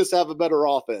Lions just have a better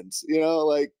offense.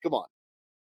 Come on.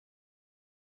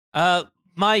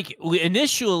 Mike,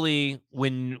 initially,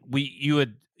 when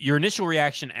your initial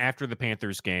reaction after the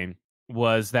Panthers game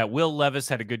was that Will Levis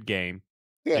had a good game,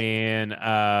 and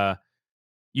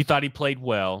you thought he played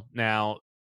well. Now,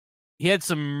 he had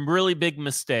some really big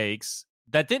mistakes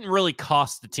that didn't really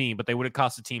cost the team, but they would have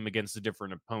cost the team against a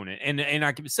different opponent. And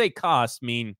I can say cost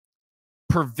mean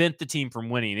prevent the team from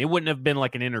winning. It wouldn't have been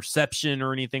like an interception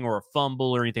or anything or a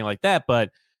fumble or anything like that,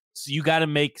 but so you got to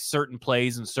make certain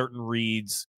plays and certain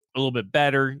reads a little bit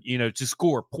better, to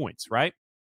score points, right?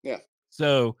 Yeah.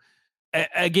 So,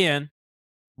 again,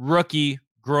 rookie,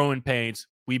 growing pains.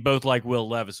 We both like Will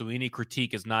Levis, so any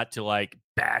critique is not to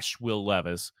bash Will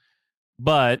Levis.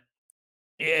 But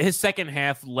his second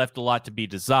half left a lot to be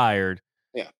desired.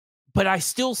 Yeah. But I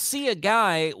still see a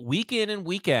guy week in and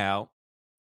week out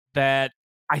that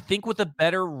I think with a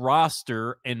better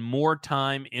roster and more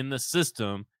time in the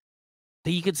system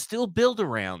that you could still build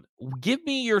around. Give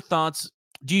me your thoughts.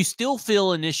 Do you still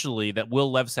feel initially that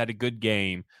Will Levis had a good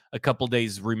game a couple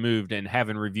days removed and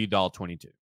haven't reviewed all 22?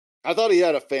 I thought he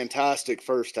had a fantastic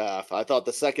first half. I thought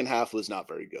the second half was not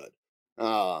very good.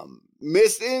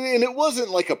 Missed, and it wasn't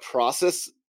like a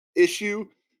process issue,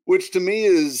 which to me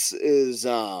is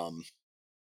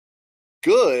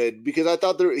good because I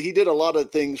thought he did a lot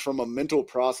of things from a mental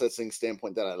processing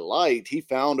standpoint that I liked. He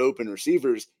found open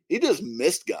receivers. He just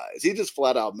missed guys. He just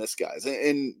flat out missed guys.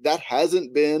 And that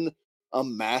hasn't been a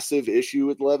massive issue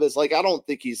with Levis. I don't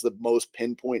think he's the most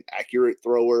pinpoint accurate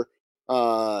thrower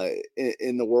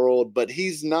in the world, but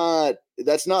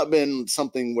that's not been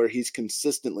something where he's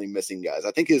consistently missing guys.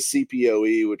 I think his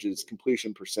CPOE, which is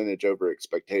completion percentage over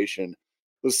expectation,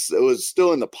 was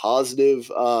still in the positive.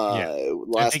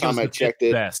 Last time I checked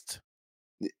it. Best.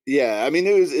 Yeah, I mean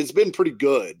it's been pretty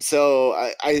good. So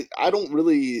I don't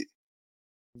really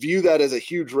view that as a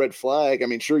huge red flag. I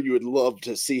mean, sure, you would love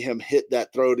to see him hit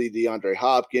that throw to DeAndre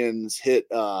Hopkins,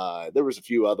 there was a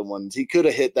few other ones. He could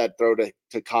have hit that throw to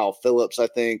Kyle Phillips, I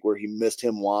think, where he missed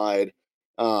him wide.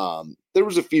 There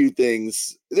was a few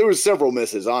things. There was several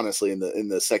misses, honestly, in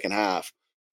the second half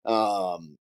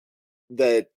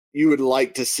that you would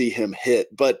like to see him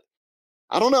hit. But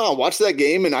I don't know. I watched that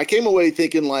game and I came away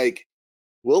thinking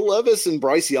Will Levis and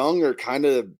Bryce Young are kind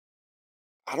of,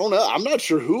 I don't know. I'm not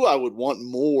sure who I would want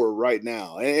more right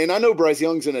now. And I know Bryce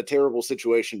Young's in a terrible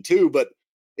situation too, but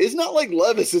it's not like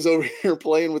Levis is over here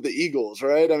playing with the Eagles,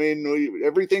 right? I mean,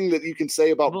 everything that you can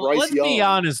say about Well, Bryce let's Young. be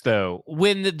honest, though.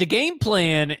 When the game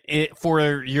plan for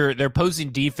their opposing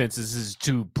defenses is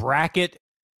to bracket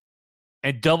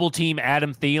and double team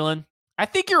Adam Thielen, I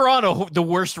think you're on the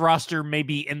worst roster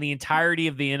maybe in the entirety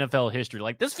of the NFL history.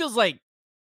 Like, this feels like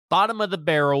bottom of the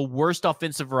barrel, worst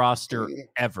offensive roster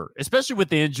ever, especially with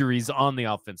the injuries on the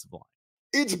offensive line.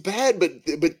 It's bad, but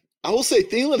I will say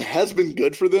Thielen has been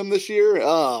good for them this year.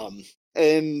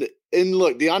 And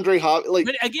look, DeAndre Hopkins, like,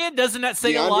 but again, doesn't that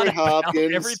say DeAndre a lot about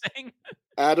Hopkins, everything?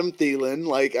 Adam Thielen,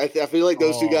 like I feel like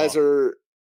those two guys are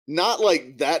not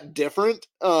like that different.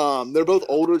 They're both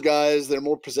older guys. They're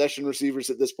more possession receivers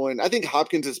at this point. I think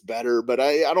Hopkins is better, but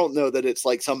I don't know that it's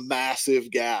like some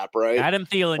massive gap, right? Adam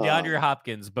Thielen, DeAndre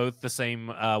Hopkins, both the same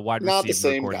wide receiver. Not the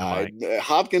same guy.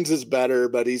 Hopkins is better,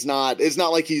 but he's not. It's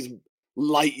not like he's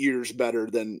light years better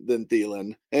than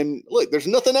Thielen. And look, there's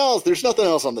nothing else. There's nothing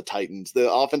else on the Titans.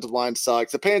 The offensive line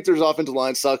sucks. The Panthers' offensive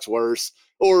line sucks worse.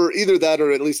 Or either that,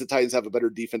 or at least the Titans have a better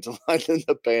defensive line than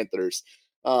the Panthers.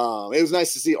 It was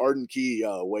nice to see Arden Key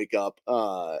wake up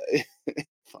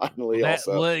finally.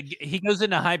 He goes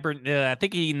into hibernation. I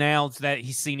think he announced that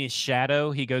he's seen his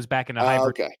shadow. He goes back into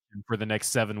hibernation for the next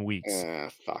 7 weeks.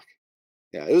 Fuck.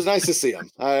 Yeah, it was nice to see him.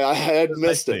 I had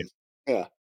missed him. Yeah.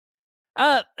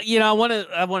 I want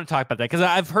to talk about that because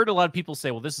I've heard a lot of people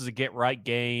say, well, this is a get right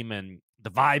game and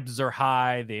the vibes are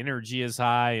high, the energy is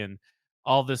high, and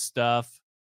all this stuff.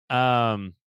 Here's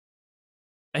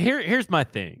my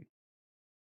thing: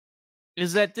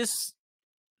 is that this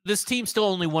team still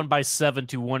only won by 7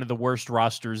 to one of the worst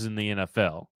rosters in the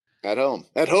NFL at home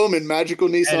in Magical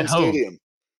Nissan Stadium.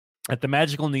 At the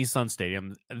Magical Nissan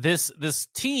Stadium, this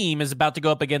team is about to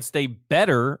go up against a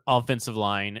better offensive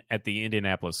line at the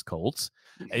Indianapolis Colts,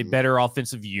 a better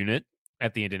offensive unit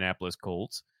at the Indianapolis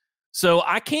Colts. So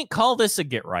I can't call this a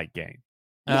get-right game.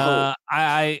 No.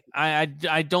 I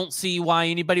don't see why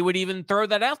anybody would even throw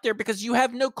that out there because you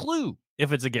have no clue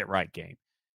if it's a get-right game.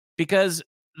 Because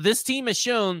this team has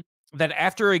shown that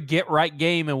after a get-right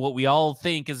game and what we all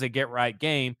think is a get-right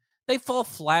game, they fall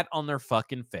flat on their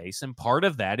fucking face. And part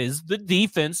of that is the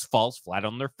defense falls flat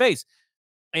on their face.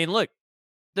 And look,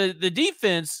 the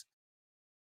defense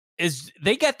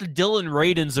they got the Dylan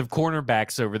Radins of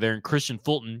cornerbacks over there and Christian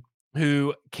Fulton,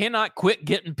 who cannot quit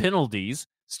getting penalties,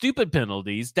 stupid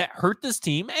penalties that hurt this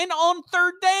team and on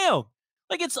third down.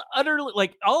 Like, it's utterly,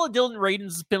 like, all of Dylan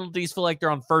Radins' penalties feel like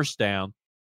they're on first down,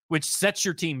 which sets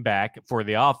your team back for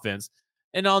the offense.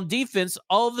 And on defense,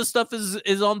 all of the stuff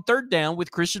is on third down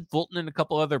with Christian Fulton and a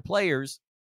couple other players.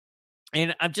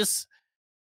 And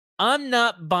I'm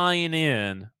not buying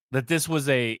in that this was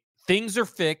a things are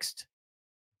fixed,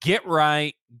 get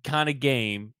right kind of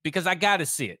game because I got to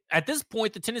see it. At this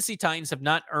point, the Tennessee Titans have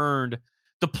not earned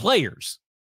the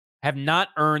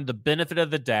benefit of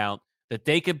the doubt that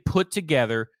they could put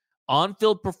together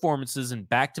on-field performances in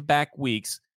back-to-back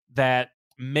weeks that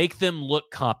make them look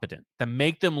competent, that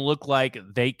make them look like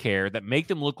they care, that make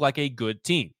them look like a good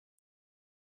team.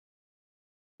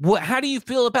 How do you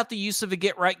feel about the use of a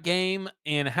get-right game,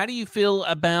 and how do you feel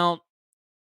about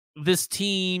this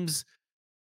team's...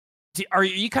 Are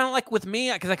you kind of like with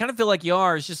me? Because I kind of feel like you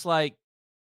are. It's just like,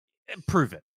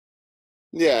 prove it.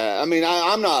 Yeah, I mean,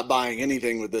 I'm not buying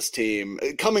anything with this team.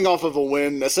 Coming off of a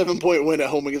 7-point win at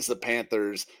home against the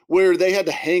Panthers, where they had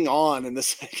to hang on in the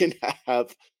second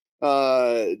half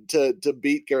to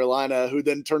beat Carolina, who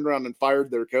then turned around and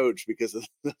fired their coach because of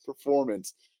the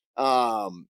performance.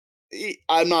 I'm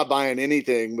not buying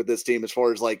anything with this team as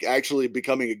far as like actually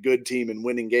becoming a good team and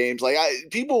winning games. Like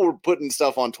people were putting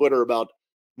stuff on Twitter about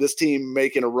this team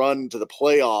making a run to the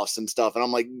playoffs and stuff, and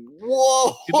I'm like,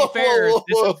 whoa. To be fair,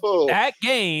 that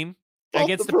game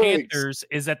against the Panthers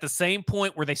is at the same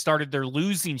point where they started their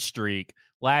losing streak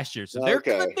last year. So there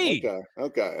could be a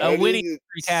winning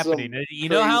streak happening. You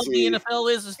know how the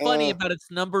NFL is funny about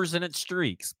its numbers and its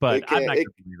streaks, but I'm not going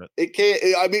to believe it. It can't.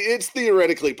 I mean, it's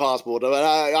theoretically possible, but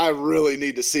I really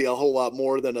need to see a whole lot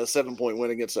more than a 7-point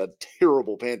win against a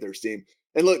terrible Panthers team.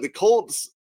 And look, the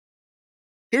Colts.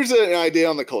 Here's an idea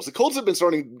on the Colts. The Colts have been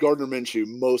starting Gardner Minshew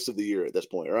most of the year at this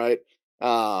point, right?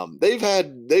 They've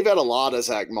had a lot of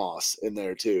Zach Moss in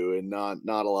there too, and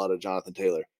not a lot of Jonathan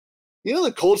Taylor. You know,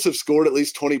 the Colts have scored at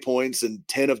least 20 points in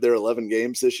 10 of their 11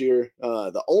 games this year.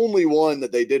 The only one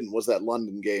that they didn't was that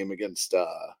London game against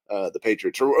the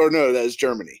Patriots. Or no, that was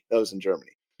Germany. That was in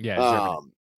Germany. Yeah,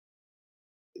 Germany.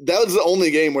 That was the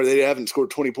only game where they haven't scored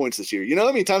 20 points this year. You know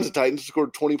how many times the Titans have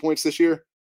scored 20 points this year?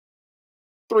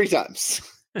 3 times.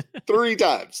 3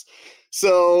 times.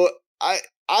 So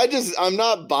I'm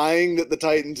not buying that the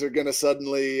Titans are going to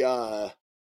suddenly,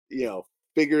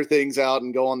 figure things out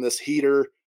and go on this heater.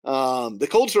 The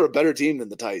Colts are a better team than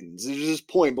the Titans. It's just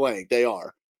point blank. They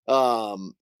are.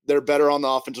 They're better on the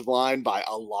offensive line by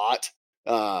a lot.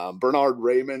 Bernard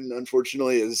Raymond,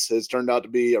 unfortunately, has turned out to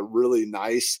be a really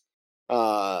nice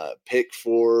pick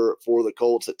for the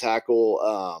Colts at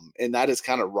tackle. And that has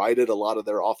kind of righted a lot of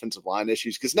their offensive line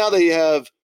issues because now they have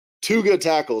two good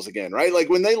tackles again, right? Like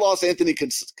when they lost Anthony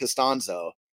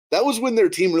Costanzo, that was when their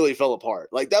team really fell apart.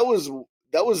 Like that was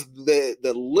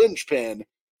the linchpin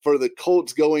for the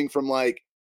Colts going from like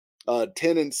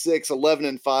 10-6,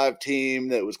 11-5 team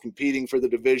that was competing for the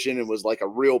division and was like a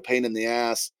real pain in the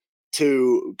ass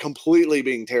to completely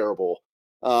being terrible.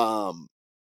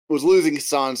 Was losing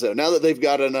Costanzo. Now that they've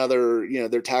got another,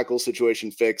 their tackle situation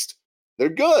fixed, they're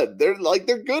good. They're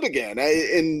good again.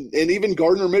 And even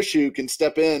Gardner Minshew can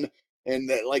step in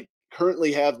and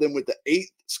currently have them with the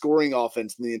 8th scoring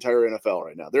offense in the entire NFL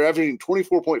right now. They're averaging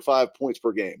 24.5 points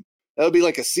per game. That would be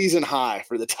like a season high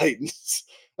for the Titans.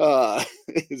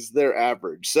 Is their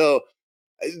average. So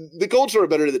the Colts are a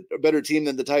better team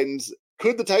than the Titans.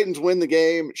 Could the Titans win the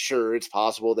game? Sure, it's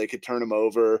possible. They could turn them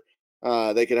over.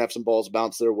 They could have some balls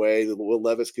bounce their way. Will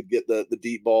Levis could get the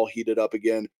deep ball heated up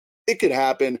again. It could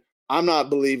happen. I'm not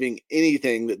believing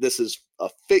anything that this is a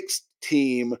fixed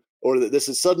team or that this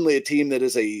is suddenly a team that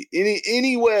is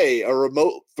any way a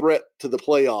remote threat to the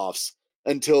playoffs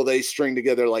until they string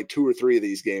together like 2 or 3 of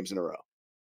these games in a row.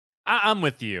 I'm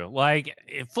with you. Like,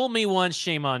 fool me once,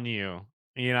 shame on you.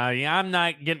 I'm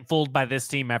not getting fooled by this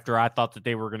team after I thought that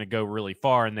they were going to go really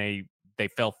far and they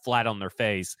fell flat on their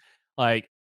face. Like,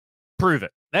 prove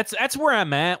it. That's where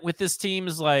I'm at with this team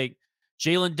is like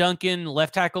Jalen Duncan,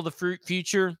 left tackle the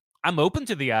future. I'm open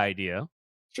to the idea.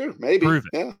 Sure, maybe. Prove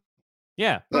it.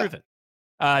 Yeah, prove it.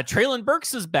 Treylon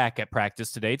Burks is back at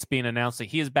practice today. It's being announced that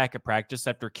he is back at practice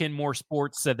after Ken Moore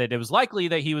Sports said that it was likely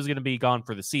that he was going to be gone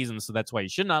for the season. So that's why you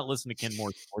should not listen to Ken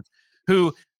Moore Sports,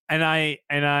 who, and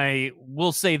I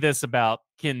will say this about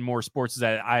Ken Moore Sports is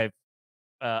that I've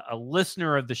a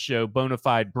listener of the show,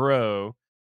 Bonafide Bro,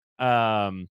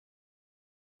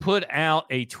 put out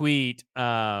a tweet,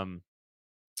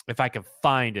 if I can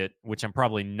find it, which I'm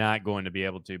probably not going to be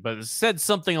able to, but it said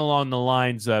something along the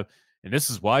lines of, and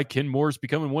this is why Ken Moore is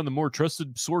becoming one of the more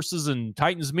trusted sources in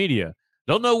Titans media.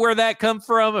 Don't know where that come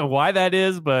from and why that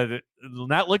is, but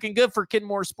not looking good for Ken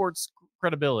Moore Sports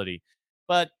credibility.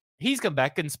 But he's come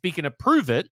back, and speaking of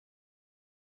prove it,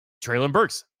 Treylon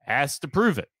Burks has to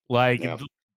prove it.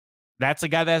 That's a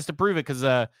guy that has to prove it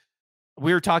because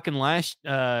we were talking last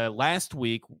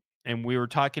week, and we were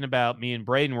talking about me and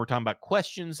Braden. We're talking about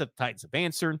questions that the Titans have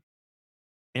answered,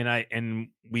 and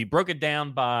we broke it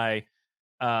down by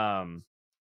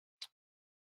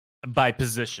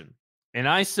position. And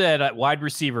I said at wide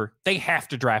receiver, they have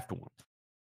to draft one.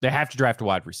 They have to draft a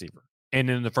wide receiver, and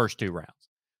in the first 2 rounds,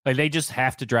 like they just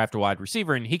have to draft a wide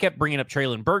receiver. And he kept bringing up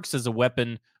Treylon Burks as a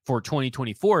weapon for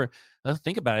 2024. Let's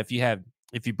think about it.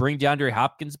 If you bring DeAndre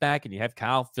Hopkins back and you have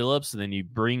Kyle Phillips and then you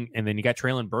got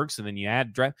Treylon Burks and then you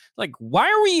add draft, like, why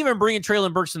are we even bringing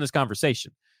Treylon Burks in this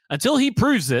conversation? Until he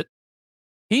proves it,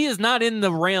 he is not in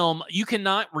the realm. You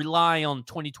cannot rely on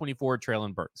 2024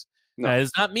 Treylon Burks. No. That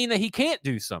does not mean that he can't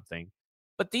do something,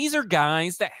 but these are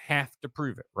guys that have to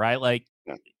prove it, right? Like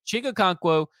Chig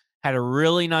Okonkwo had a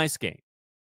really nice game.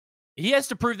 He has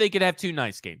to prove they could have 2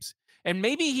 nice games. And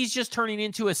maybe he's just turning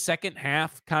into a second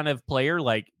half kind of player.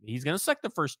 Like he's going to suck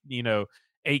the first,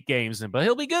 8 games, but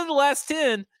he'll be good in the last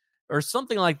 10 or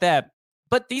something like that.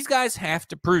 But these guys have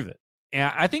to prove it.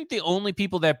 And I think the only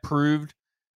people that proved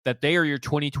that they are your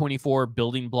 2024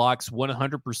 building blocks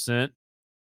 100%,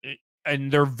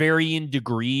 and they're varying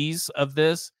degrees of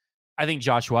this. I think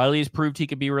Josh Wiley has proved he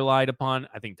could be relied upon.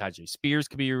 I think Tajay Spears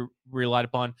could be relied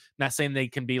upon. Not saying they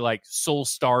can be like sole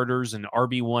starters and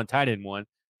RB1, tight end 1,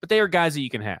 but they are guys that you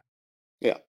can have.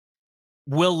 Yeah.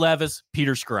 Will Levis,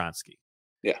 Peter Skoronski.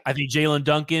 Yeah. I think Jalen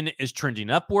Duncan is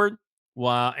trending upward.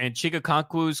 And Chig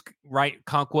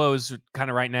Okonkwo is kind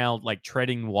of right now like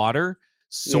treading water,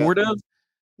 sort of.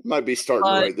 Might be starting to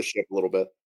right the ship a little bit.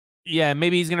 Yeah,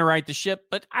 maybe he's going to right the ship,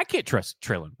 but I can't trust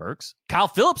Treylon Burks. Kyle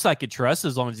Phillips I could trust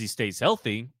as long as he stays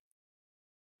healthy.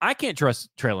 I can't trust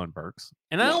Treylon Burks.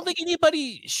 And I don't think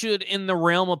anybody should, in the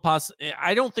realm of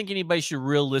I don't think anybody should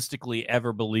realistically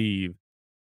ever believe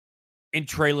in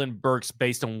Treylon Burks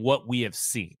based on what we have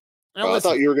seen. Now, I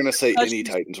thought you were going to say any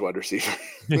Titans wide receiver.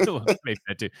 Maybe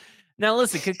that too. Now,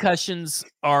 listen, concussions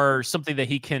are something that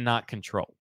he cannot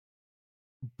control.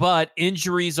 But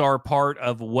injuries are part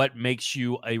of what makes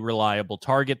you a reliable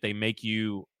target. They make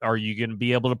you, are you going to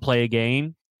be able to play a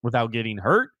game without getting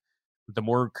hurt? The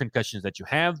more concussions that you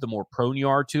have, the more prone you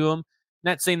are to them.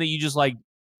 Not saying that you just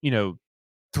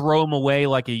throw them away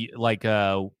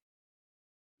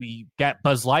we got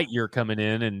Buzz Lightyear coming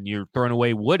in and you're throwing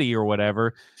away Woody or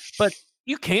whatever, but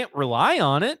you can't rely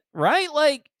on it, right?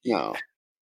 Like, no,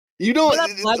 you don't. but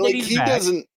I'm glad that Like he's back.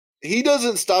 he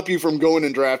doesn't stop you from going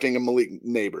and drafting a Malik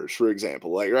Neighbors, for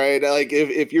example. Like, right? Like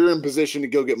if you're in position to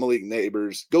go get Malik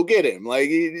Neighbors, go get him. Like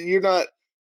you're not.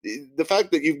 The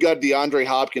fact that you've got DeAndre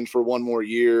Hopkins for one more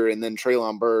year and then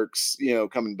Treylon Burks,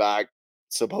 coming back,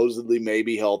 supposedly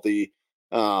maybe healthy.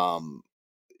 Even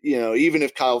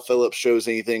if Kyle Phillips shows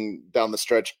anything down the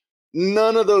stretch,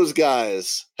 none of those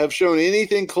guys have shown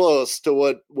anything close to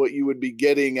what you would be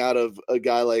getting out of a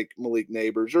guy like Malik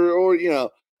Neighbors or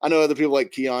I know other people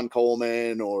like Keon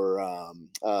Coleman or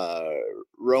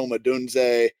Rome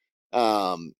Odunze.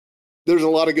 There's a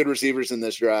lot of good receivers in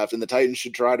this draft, and the Titans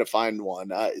should try to find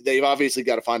one. They've obviously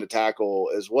got to find a tackle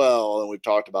as well, and we've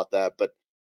talked about that. But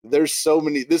there's so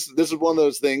many. This is one of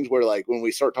those things where, like, when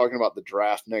we start talking about the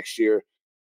draft next year,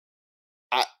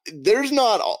 there's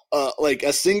not like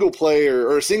a single player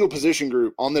or a single position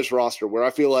group on this roster where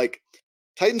I feel like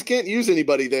Titans can't use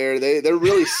anybody there. They're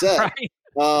really set. Right.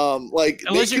 Like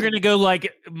unless you're going to go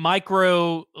like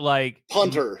micro, like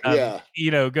punter,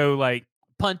 go like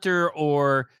punter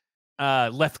or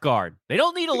left guard. They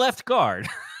don't need a left guard.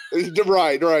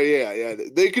 right, yeah.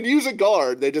 They could use a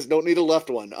guard. They just don't need a left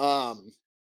one.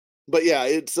 But yeah,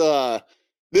 it's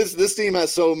this team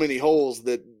has so many holes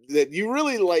that you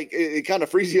really like. It kind of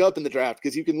frees you up in the draft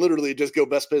because you can literally just go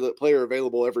best player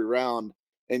available every round,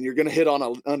 and you're going to hit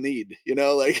on a need.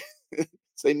 Like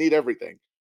they need everything.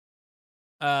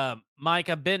 Mike,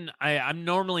 I'm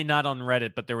normally not on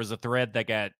Reddit, but there was a thread that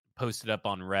got posted up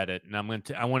on Reddit, and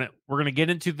we're gonna get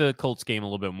into the Colts game a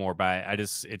little bit more, but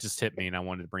it just hit me, and I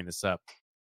wanted to bring this up.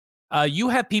 You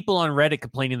have people on Reddit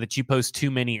complaining that you post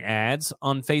too many ads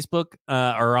on Facebook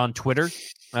or on Twitter,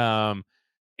 and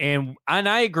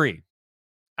I agree.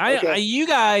 You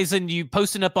guys and you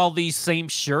posting up all these same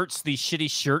shirts, these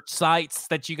shitty shirt sites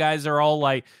that you guys are all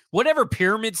like, whatever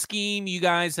pyramid scheme you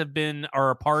guys are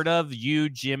a part of. You,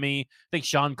 Jimmy, I think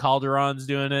Sean Calderon's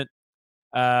doing it.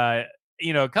 A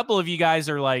couple of you guys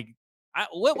are like,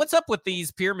 what's up with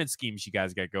these pyramid schemes you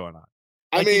guys got going on?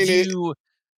 Like,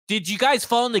 did you guys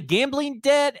fall into gambling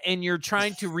debt and you're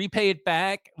trying to repay it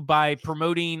back by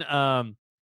promoting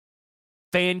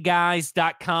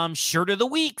fanguys.com shirt of the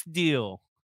week deal?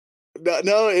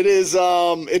 No, it is.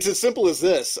 It's as simple as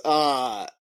this. I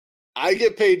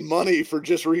get paid money for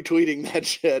just retweeting that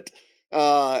shit.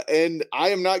 And I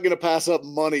am not going to pass up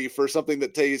money for something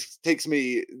that takes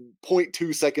me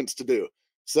 0.2 seconds to do.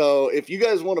 So if you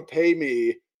guys want to pay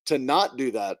me to not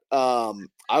do that,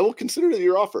 I will consider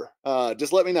your offer.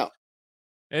 Just let me know.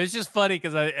 It was just funny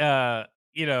because I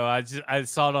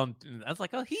saw it on. I was like,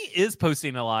 oh, he is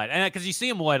posting a lot, and because you see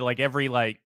him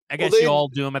I guess you all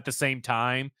do them at the same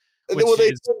time. Well,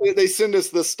 they send us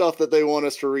the stuff that they want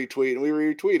us to retweet, and we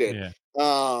retweet it. Yeah.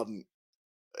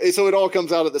 So it all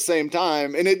comes out at the same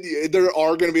time, and there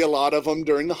are going to be a lot of them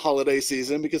during the holiday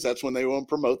season because that's when they want to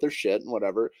promote their shit and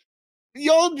whatever.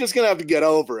 Y'all just going to have to get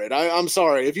over it. I'm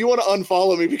sorry. If you want to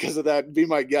unfollow me because of that, be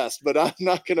my guest, but I'm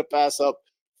not going to pass up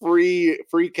free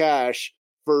cash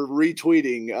for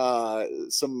retweeting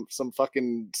some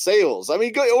fucking sales. I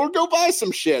mean, go buy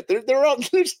some shit.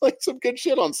 There's like some good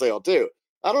shit on sale too.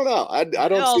 I don't know. I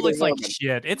don't. It all looks like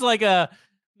shit. It's like a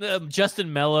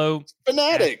Justin Mello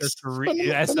Fanatics.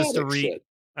 Shit.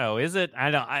 Oh, is it?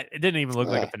 It didn't even look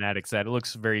like a Fanatics ad. It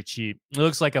looks very cheap. It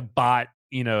looks like a bot,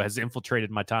 has infiltrated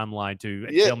my timeline to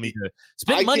tell me to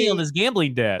spend money on this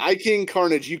gambling debt. King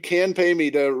Carnage, you can pay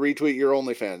me to retweet your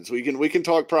OnlyFans. We can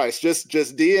talk price. Just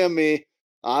DM me.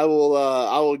 I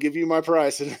will give you my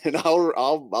price, and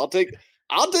I'll take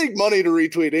money to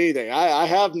retweet anything. I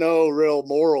have no real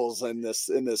morals in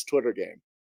this Twitter game.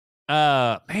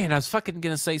 Man, I was fucking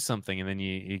gonna say something, and then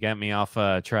you got me off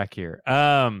track here.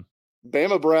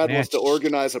 Bama Brad wants to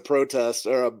organize a protest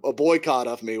or a boycott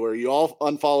of me where you all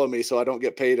unfollow me so I don't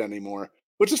get paid anymore,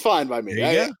 which is fine by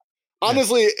me.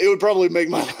 Honestly, it would probably make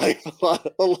my life a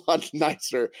lot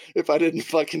nicer if I didn't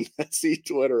fucking see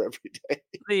Twitter every day.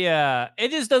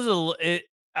 It just doesn't.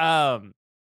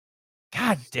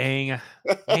 God dang,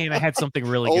 man! I had something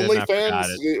really good.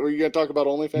 OnlyFans? Were you gonna talk about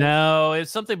OnlyFans? No,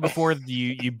 it's something before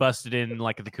you busted in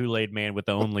like the Kool-Aid Man with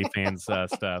the OnlyFans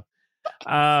stuff.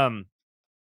 I'll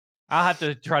have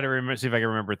to try to see if I can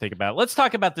remember. Think about it. Let's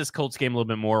talk about this Colts game a little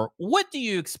bit more. What do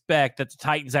you expect that the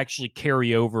Titans actually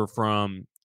carry over from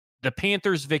the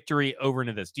Panthers' victory over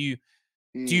into this? Do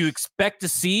you expect to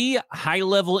see high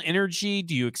level energy?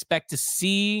 Do you expect to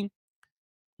see,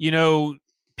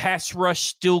 pass rush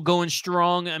still going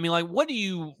strong. I mean, like, what do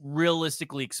you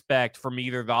realistically expect from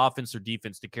either the offense or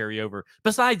defense to carry over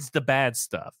besides the bad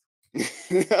stuff?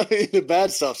 The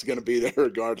bad stuff's going to be there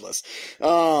regardless.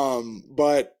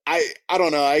 But I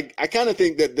don't know. I kind of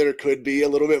think that there could be a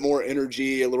little bit more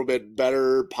energy, a little bit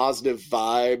better positive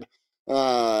vibe.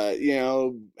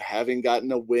 Having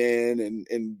gotten a win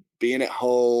and being at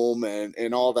home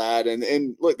and all that.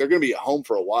 And look, they're going to be at home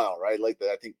for a while, right? Like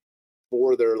I think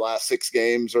 4 of their last 6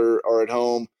 games are at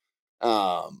home.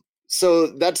 So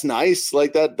that's nice.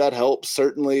 Like that helps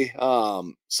certainly.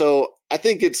 So I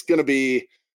think it's going to be.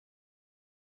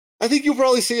 I think you'll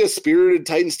probably see a spirited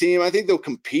Titans team. I think they'll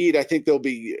compete. I think they'll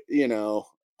be,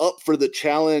 up for the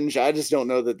challenge. I just don't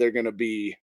know that they're going to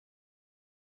be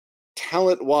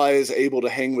talent-wise able to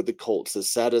hang with the Colts,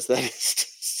 as sad as that is to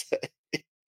say.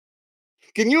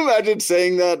 Can you imagine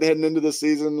saying that heading into the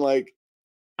season? Like,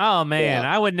 oh, man,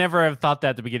 yeah. I would never have thought that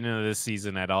at the beginning of this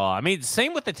season at all. I mean,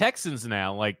 same with the Texans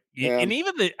now. Like, and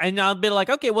even and I'll be like,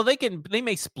 okay, well, they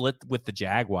may split with the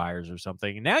Jaguars or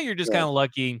something. And now you're just kind of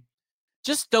lucky.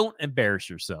 Just don't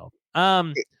embarrass yourself.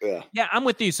 Yeah, I'm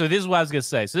with you. So this is what I was gonna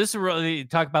say. So this is really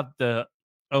talk about the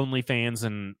OnlyFans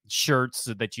and shirts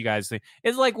that you guys think.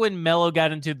 It's like when Mello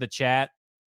got into the chat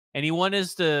and he wanted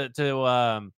us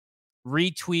to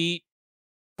retweet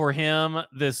for him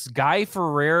this Guy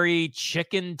Fieri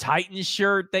chicken Titan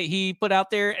shirt that he put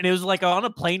out there, and it was like on a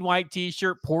plain white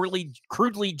t-shirt,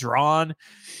 crudely drawn,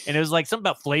 and it was like something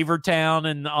about Flavor Town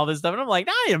and all this stuff. And I'm like,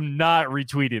 I am not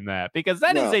retweeting that because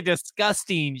that is a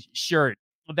disgusting shirt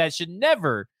that should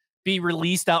never be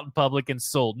released out in public and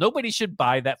sold. Nobody should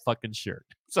buy that fucking shirt.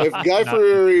 So if Guy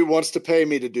Fieri wants to pay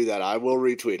me to do that, I will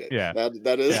retweet it. Yeah,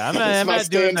 that is. Yeah, I'm my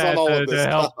stance on all of this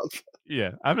stuff.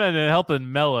 Yeah, I'm not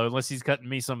helping Mello unless he's cutting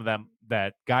me some of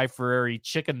that Guy Fieri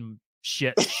chicken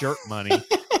shit shirt money.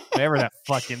 Whatever that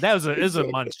is a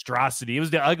monstrosity. It was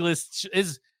the ugliest.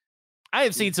 I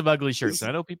have seen some ugly shirts.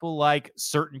 I know people like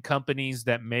certain companies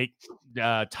that make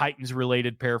Titans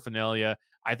related paraphernalia.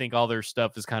 I think all their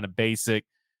stuff is kind of basic,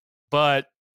 but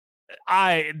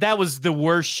that was the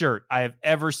worst shirt I have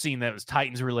ever seen that was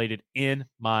Titans related in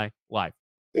my life.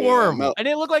 Horrible. Yeah, and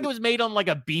it looked like it was made on like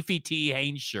a beefy T.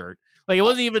 Haynes shirt. Like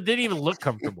it didn't even look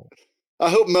comfortable. I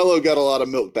hope Mello got a lot of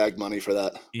milk bag money for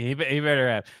that. He better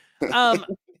have.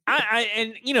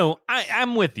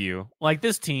 I'm with you. Like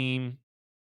this team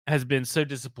has been so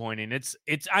disappointing.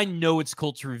 I know it's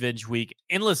Colts revenge week.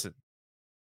 And listen,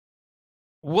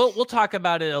 we'll talk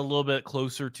about it a little bit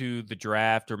closer to the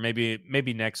draft or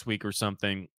maybe next week or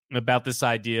something about this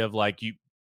idea of like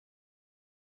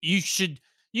you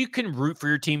can root for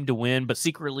your team to win, but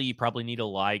secretly you probably need to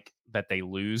like that they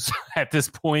lose at this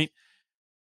point.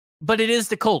 But it is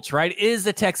the Colts, right? It is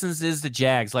the Texans, it is the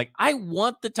Jags. Like, I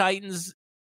want the Titans.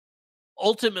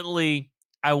 Ultimately,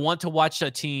 I want to watch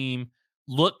a team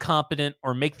look competent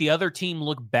or make the other team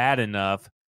look bad enough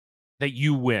that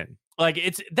you win.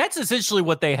 Like, that's essentially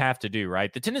what they have to do,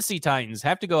 right? The Tennessee Titans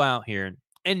have to go out here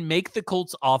and make the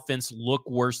Colts offense look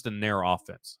worse than their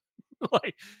offense.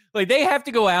 like they have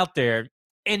to go out there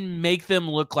and make them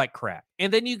look like crap.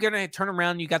 And then you're going to turn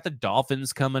around, you got the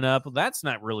Dolphins coming up. Well, that's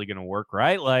not really going to work,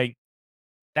 right? Like,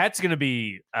 that's going to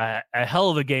be a hell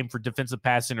of a game for defensive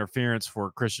pass interference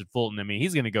for Christian Fulton. I mean,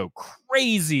 he's going to go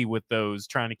crazy with those,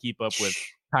 trying to keep up with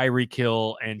Tyreek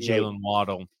Hill and Jalen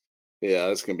Waddle. Yeah,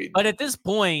 that's going to be. But at this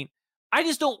point, I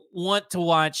just don't want to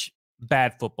watch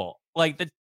bad football. Like,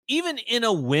 even in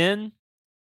a win,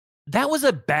 that was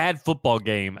a bad football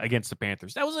game against the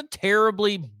Panthers. That was a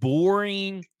terribly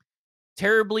boring,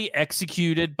 terribly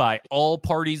executed by all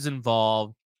parties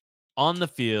involved on the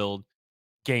field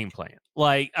game plan.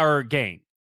 Game.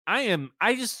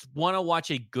 I just want to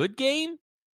watch a good game,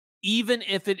 even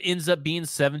if it ends up being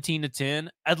 17-10.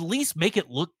 At least make it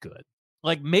look good.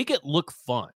 Like, make it look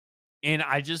fun. And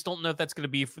I just don't know if that's going to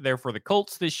be there for the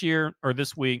Colts this year or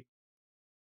this week.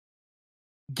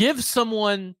 Give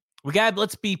someone.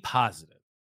 Let's be positive.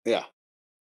 Yeah.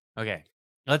 Okay.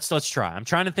 Let's try. I'm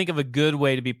trying to think of a good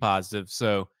way to be positive.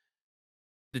 So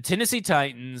the Tennessee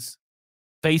Titans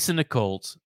facing the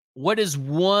Colts. What is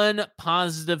one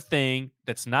positive thing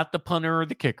that's not the punter or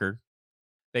the kicker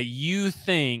that you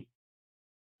think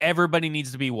everybody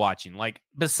needs to be watching? Like,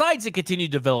 besides the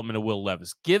continued development of Will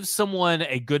Levis, give someone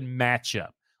a good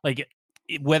matchup. Like,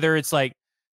 whether it's like,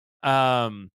 I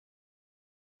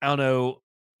don't know,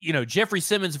 Jeffrey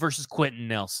Simmons versus Quentin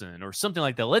Nelson or something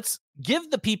like that. Let's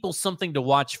give the people something to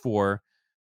watch for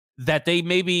that they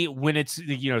maybe when it's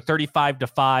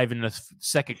 35-5 in the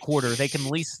second quarter, they can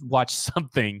at least watch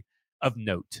something of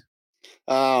note.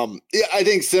 Yeah, I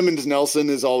think Simmons Nelson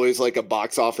is always like a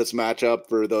box office matchup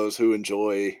for those who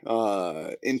enjoy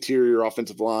interior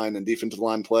offensive line and defensive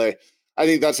line play. I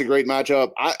think that's a great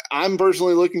matchup. I'm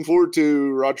personally looking forward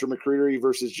to Roger McCreary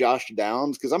versus Josh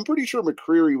Downs because I'm pretty sure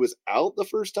McCreary was out the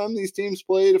first time these teams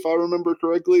played, if I remember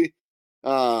correctly.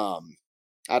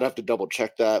 I'd have to double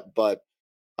check that, but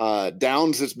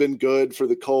Downs has been good for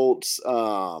the Colts.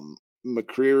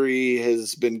 McCreary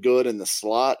has been good in the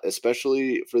slot,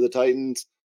 especially for the Titans.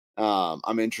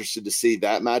 I'm interested to see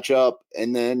that matchup.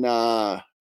 And then,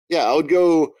 yeah, I would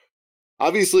go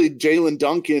obviously Jalen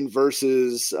Duncan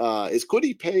versus is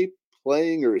Kwity Paye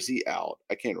playing or is he out?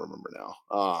 I can't remember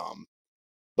now.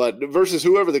 But versus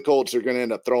whoever the Colts are going to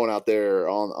end up throwing out there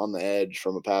on the edge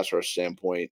from a pass rush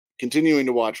standpoint, continuing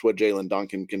to watch what Jalen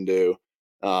Duncan can do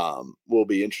will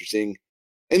be interesting.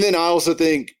 And then I also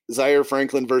think Zaire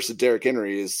Franklin versus Derrick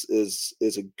Henry is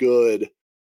a good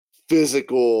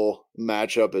physical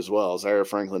matchup as well. Zaire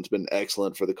Franklin's been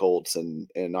excellent for the Colts, and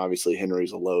obviously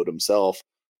Henry's a load himself.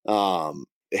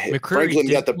 McCreary Franklin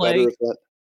got did the play. better of that.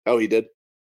 Oh, he did.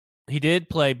 He did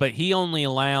play, but he only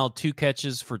allowed 2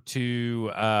 catches for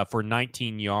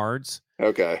 19 yards.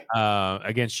 Okay.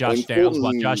 Against Josh Downs,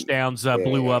 while Josh Downs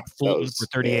blew up Fulton for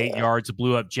 38 yards,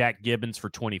 blew up Jack Gibbons for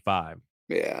 25.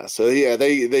 Yeah, so yeah,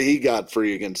 he got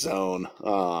free against zone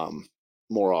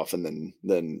more often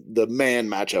than the man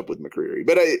matchup with McCreary.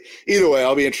 But either way,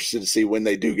 I'll be interested to see when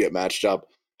they do get matched up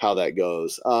how that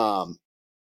goes.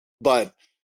 But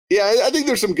yeah, I think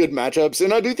there's some good matchups,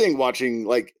 and I do think watching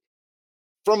like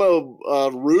from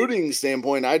a rooting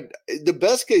standpoint, the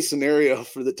best case scenario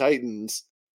for the Titans,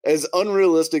 as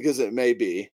unrealistic as it may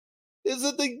be, is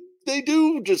that they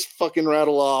do just fucking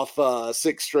rattle off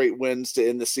 6 straight wins to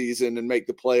end the season and make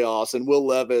the playoffs. And Will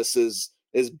Levis is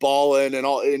balling, and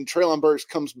Treylon Burks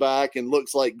comes back and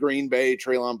looks like Green Bay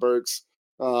Treylon Burks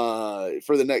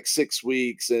for the next 6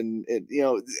 weeks. And you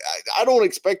know, I don't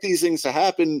expect these things to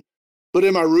happen. But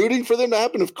am I rooting for them to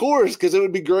happen? Of course, because it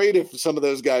would be great if some of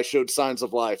those guys showed signs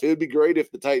of life. It would be great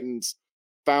if the Titans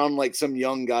found like some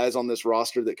young guys on this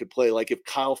roster that could play. Like if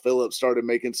Kyle Phillips started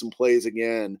making some plays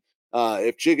again,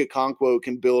 if Chig Okonkwo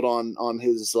can build on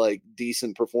his like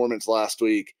decent performance last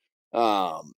week,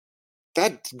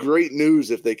 that's great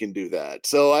news if they can do that.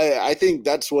 So I think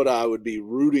that's what I would be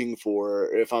rooting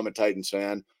for if I'm a Titans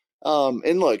fan.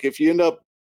 And look, if you end up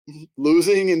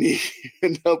losing and you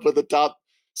end up with a top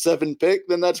 7 pick,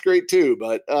 then that's great too.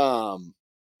 But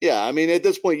yeah, I mean, at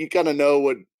this point, you kind of know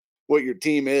what your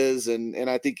team is, and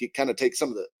I think it kind of takes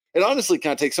it honestly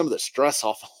kind of takes some of the stress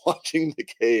off of watching the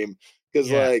game because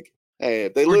like, hey,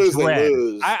 if they lose, dread. they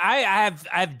lose. I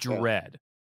have dread.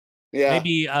 Yeah.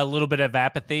 Maybe a little bit of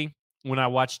apathy when I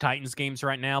watch Titans games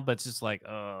right now, but it's just like,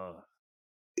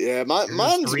 yeah,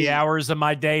 mine's 3 hours of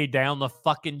my day down the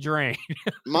fucking drain.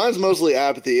 Mine's mostly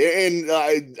apathy. And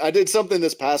I did something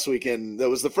this past weekend that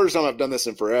was the first time I've done this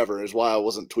in forever, is why I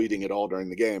wasn't tweeting at all during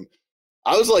the game.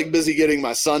 I was like busy getting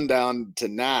my son down to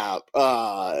nap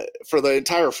for the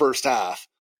entire first half.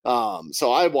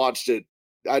 So I watched it.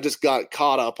 I just got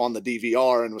caught up on the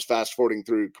DVR and was fast forwarding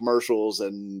through commercials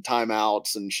and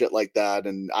timeouts and shit like that.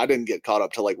 And I didn't get caught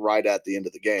up till like right at the end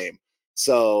of the game.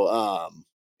 So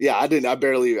yeah, I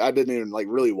didn't even like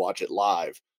really watch it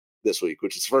live this week,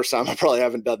 which is the first time I probably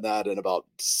haven't done that in about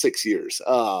 6 years.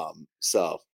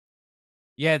 So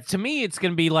yeah, to me, it's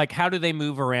going to be like, how do they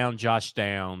move around Josh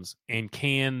Downs, and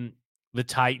can the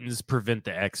Titans prevent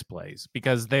the X plays?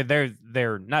 Because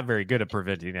they're not very good at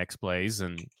preventing X plays,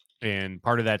 and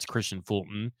part of that's Christian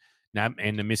Fulton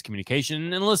and the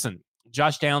miscommunication. And listen,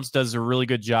 Josh Downs does a really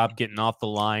good job getting off the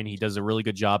line. He does a really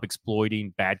good job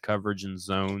exploiting bad coverage in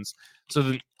zones.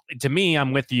 So to me,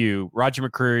 I'm with you. Roger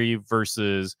McCreary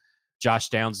versus Josh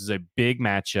Downs is a big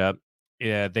matchup.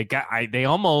 Yeah, they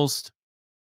almost,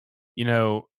 you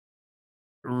know,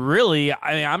 really,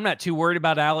 I'm not too worried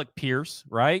about Alec Pierce,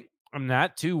 right? I'm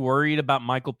not too worried about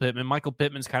Michael Pittman. Michael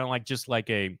Pittman's kind of like just like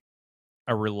a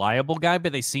reliable guy,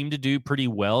 but they seem to do pretty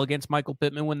well against Michael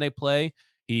Pittman when they play.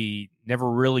 He never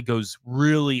really goes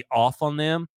really off on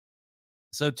them.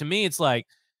 So to me, it's like,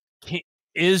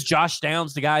 is Josh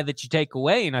Downs the guy that you take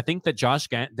away? And I think that Josh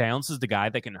Downs is the guy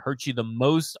that can hurt you the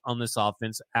most on this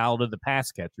offense out of the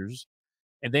pass catchers.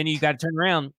 And then you got to turn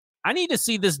around. I need to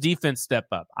see this defense step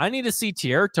up. I need to see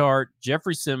Tierra Tart,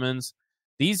 Jeffrey Simmons,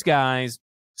 these guys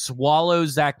swallow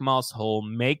Zach Moss whole,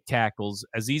 make tackles.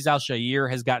 Azeez Al-Shaair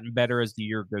has gotten better as the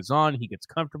year goes on. He gets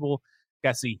comfortable.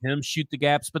 Got to see him shoot the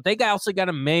gaps. But they also got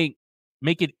to make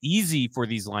it easy for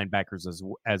these linebackers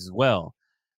as well.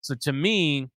 So to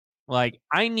me, like,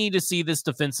 I need to see this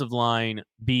defensive line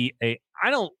be I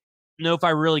don't know if I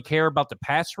really care about the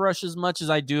pass rush as much as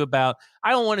I do about.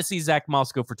 I don't want to see Zach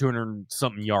Moss go for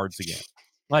 200-something yards again.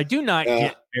 Like, do not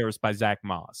get embarrassed by Zach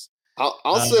Moss.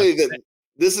 I'll say that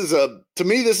this is to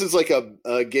me, this is like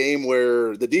a game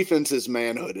where the defense's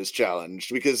manhood is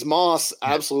challenged because Moss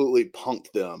absolutely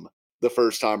punked them the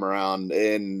first time around.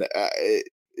 And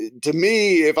to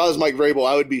me, if I was Mike Vrabel,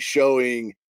 I would be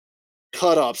showing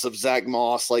cut-ups of Zach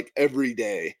Moss like every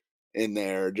day in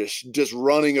there, just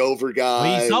running over guys.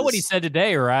 Well, you saw what he said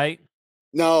today, right?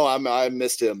 No, I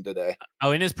missed him today.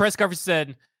 Oh, in his press conference,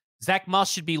 said Zach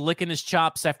Moss should be licking his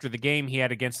chops after the game he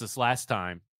had against us last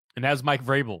time, and that was Mike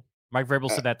Vrabel. Mike Vrabel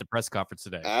said that at the press conference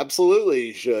today. Absolutely,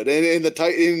 he should. And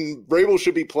Vrabel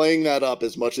should be playing that up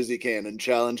as much as he can and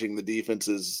challenging the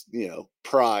defense's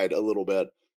pride a little bit,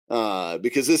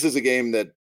 because this is a game that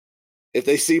if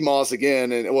they see Moss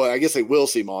again, and well, I guess they will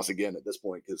see Moss again at this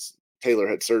point because Taylor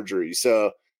had surgery.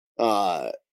 So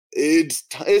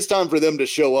it's time for them to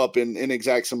show up and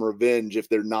exact some revenge if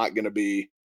they're not going to be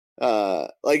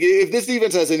like, if this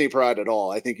defense has any pride at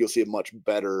all, I think you'll see a much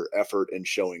better effort and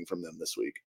showing from them this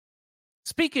week.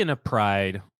 Speaking of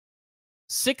pride,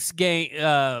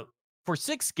 for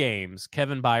 6 games,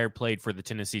 Kevin Byard played for the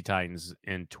Tennessee Titans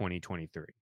in 2023.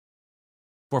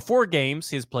 For 4 games,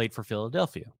 he has played for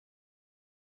Philadelphia.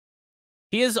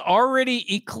 He is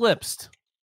already eclipsed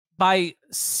by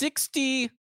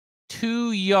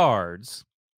 62 yards.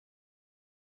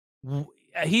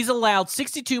 He's allowed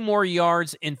 62 more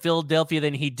yards in Philadelphia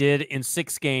than he did in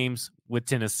 6 games with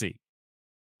Tennessee.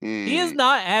 He is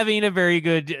not having a very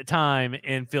good time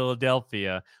in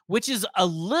Philadelphia, which is a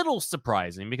little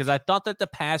surprising because I thought that the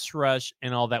pass rush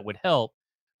and all that would help,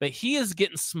 but he is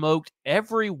getting smoked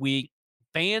every week.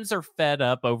 Fans are fed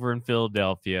up over in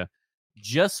Philadelphia.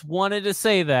 Just wanted to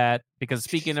say that because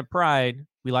speaking of pride,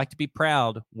 we like to be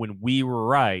proud when we were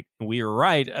right. And we were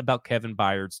right about Kevin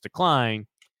Byard's decline.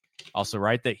 Also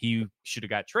right that he should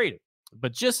have got traded.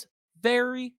 But just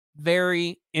very,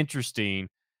 very interesting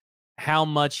how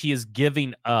much he is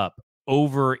giving up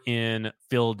over in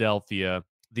Philadelphia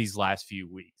these last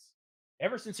few weeks.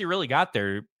 Ever since he really got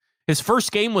there, his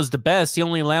first game was the best. He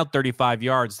only allowed 35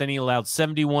 yards. Then he allowed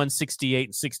 71, 68,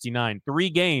 and 69. 3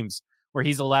 games where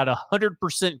he's allowed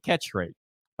 100% catch rate,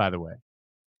 by the way.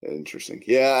 Interesting.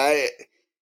 Yeah,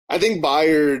 I think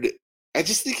Byard, I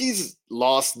just think he's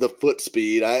lost the foot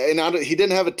speed. He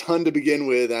didn't have a ton to begin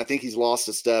with, and I think he's lost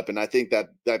a step, and I think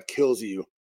that kills you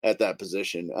at that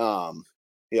position.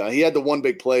 He had the one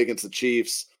big play against the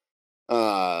Chiefs,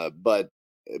 but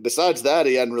besides that,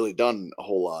 he hadn't really done a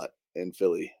whole lot in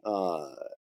Philly.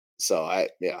 So I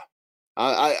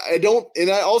don't,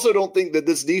 and I also don't think that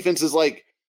this defense is like,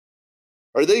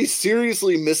 are they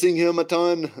seriously missing him a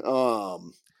ton?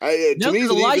 To me,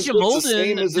 Elijah Molden, the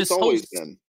same as it's always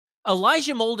been.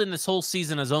 Elijah Molden this whole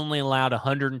season has only allowed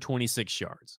 126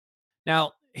 yards.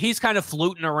 Now, he's kind of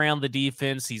floating around the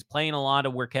defense. He's playing a lot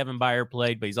of where Kevin Byard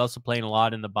played, but he's also playing a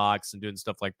lot in the box and doing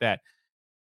stuff like that.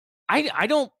 I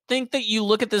don't think that you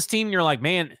look at this team and you're like,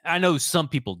 man, I know some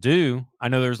people do. I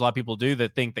know there's a lot of people do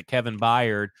that think that Kevin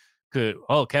Byard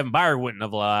Kevin Byard wouldn't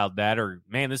have allowed that, or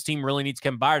man, this team really needs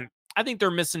Kevin Byard. I think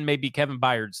they're missing maybe Kevin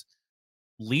Byard's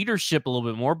leadership a little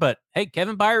bit more, but hey,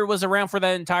 Kevin Byard was around for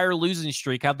that entire losing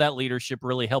streak. How'd that leadership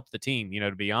really help the team?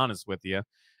 To be honest with you, I'm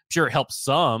sure it helped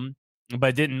some,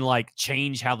 but it didn't like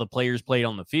change how the players played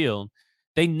on the field.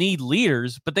 They need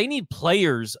leaders, but they need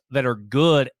players that are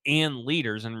good and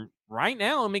leaders. And right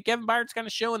now, Kevin Byard's kind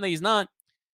of showing that he's not.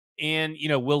 And,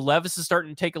 Will Levis is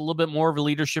starting to take a little bit more of a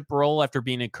leadership role after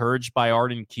being encouraged by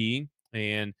Arden Key.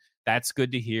 And that's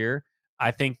good to hear.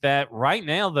 I think that right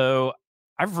now, though,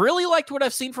 I've really liked what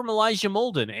I've seen from Elijah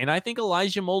Molden. And I think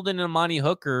Elijah Molden and Amani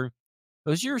Hooker,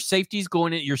 those are your safeties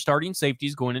going in, your starting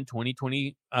safeties going in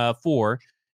 2024.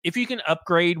 If you can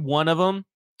upgrade one of them,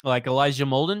 like Elijah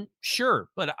Molden, sure.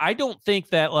 But I don't think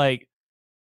that, like,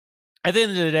 at the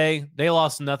end of the day, they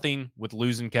lost nothing with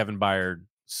losing Kevin Byard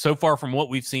so far from what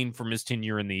we've seen from his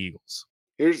tenure in the Eagles.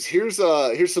 Here's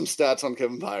some stats on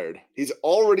Kevin Byard. He's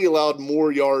already allowed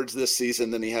more yards this season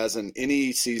than he has in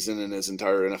any season in his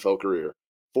entire NFL career.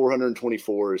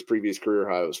 424. His previous career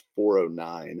high was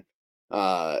 409.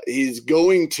 He's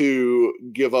going to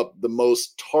give up the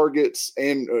most targets,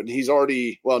 and he's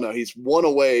he's 1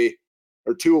 away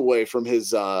or 2 away from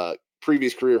his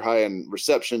previous career high in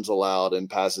receptions allowed and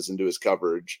passes into his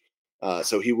coverage.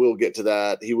 So he will get to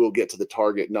that. He will get to the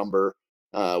target number,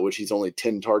 which he's only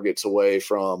 10 targets away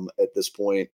from at this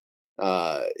point.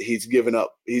 He's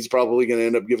probably going to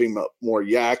end up giving up more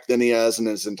yak than he has in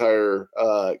his entire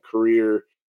career.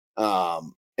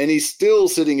 And he's still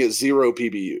sitting at 0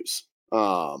 PBUs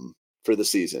for the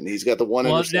season. He's got the one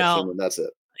interception, and that's it.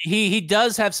 He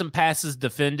does have some passes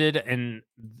defended, and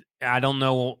I don't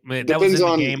know. That was Depends in the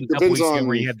on game a couple depends weeks ago where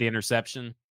on he had the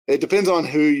interception. it depends on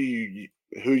who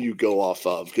you go off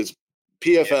of, because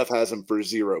PFF has him for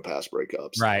 0 pass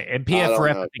breakups. Right, and I PF don't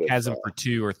Rep know I think if has him for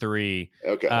 2 or 3.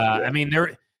 okay, I yeah. mean,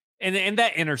 there and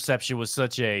that interception was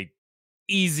such a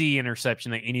easy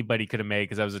interception that anybody could have made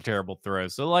because that was a terrible throw.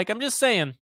 So, like, I'm just saying,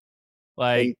 And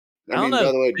like, I I don't mean, know.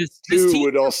 by the way, This 2 team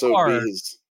would so also be far,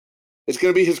 his. It's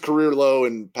going to be his career low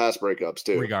in pass breakups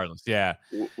too. regardless, yeah.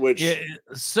 Yeah, Which,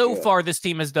 so yeah, far this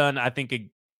team has done, I think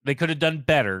they could have done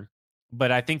better,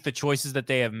 but I think the choices that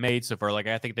they have made so far, like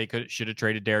I think they should have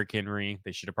traded Derrick Henry.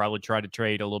 They should have probably tried to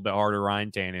trade a little bit harder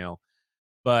Ryan Tannehill.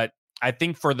 But I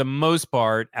think for the most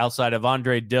part, outside of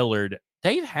Andre Dillard,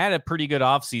 they've had a pretty good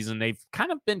offseason. They've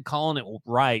kind of been calling it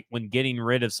right when getting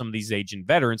rid of some of these aging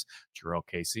veterans, Jarrell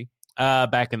Casey,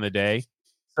 back in the day.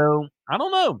 So I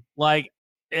don't know. Like,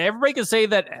 everybody can say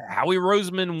that Howie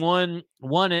Roseman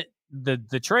won it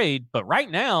the trade, but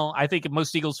right now I think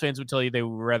most Eagles fans would tell you they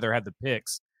would rather have the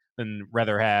picks than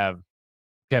rather have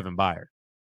Kevin Byard.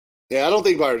 yeah, I don't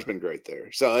think Byard's been great there.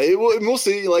 So we'll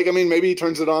see. Like, I mean, maybe he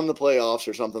turns it on in the playoffs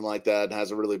or something like that, and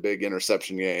has a really big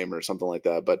interception game or something like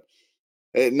that. But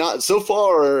not so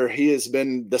far. He has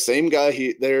been the same guy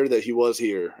that he was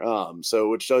here. So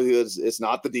which tells you that it's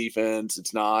not the defense.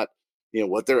 It's not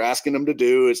what they're asking him to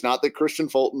do. It's not that Christian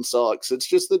Fulton sucks. It's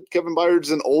just that Kevin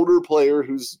Byard's an older player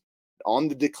who's on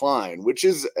the decline, which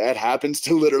is it happens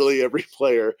to literally every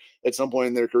player at some point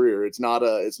in their career. It's not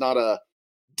a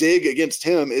dig against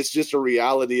him. It's just a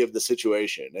reality of the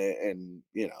situation, and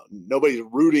nobody's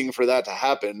rooting for that to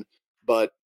happen.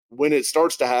 But when it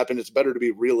starts to happen, it's better to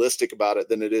be realistic about it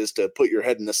than it is to put your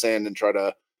head in the sand and try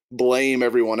to blame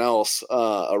everyone else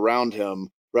around him,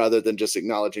 rather than just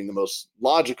acknowledging the most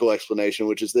logical explanation,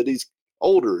 which is that he's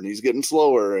older and he's getting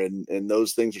slower, and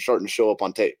those things are starting to show up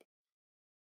on tape.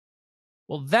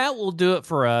 Well, that will do it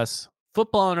for us.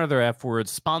 Football and Other F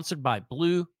Words, sponsored by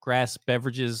Bluegrass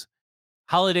Beverages.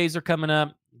 Holidays are coming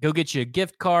up. Go get you a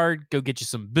gift card. Go get you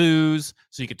some booze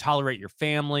so you can tolerate your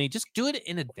family. Just do it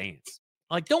in advance.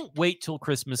 Like, don't wait till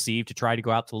Christmas Eve to try to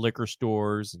go out to liquor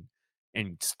stores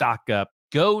and stock up.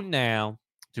 Go now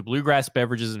to Bluegrass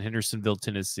Beverages in Hendersonville,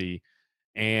 Tennessee,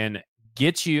 and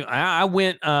get you. I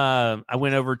went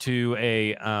over to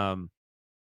a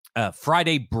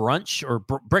Friday brunch or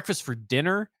breakfast for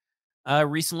dinner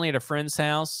recently at a friend's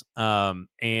house,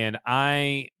 and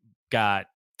I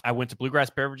went to Bluegrass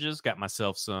Beverages, got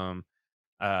myself some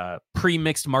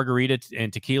pre-mixed margarita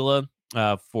and tequila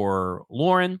for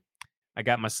Lauren. I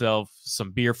got myself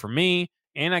some beer for me,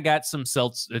 and I got some 2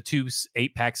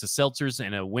 8-packs of seltzers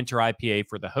and a winter IPA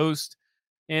for the host.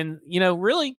 And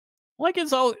really, like,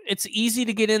 it's easy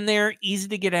to get in there, easy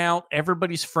to get out.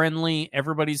 Everybody's friendly,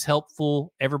 everybody's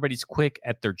helpful, everybody's quick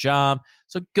at their job.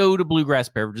 So go to Bluegrass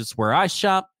Beverages, where I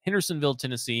shop, Hendersonville,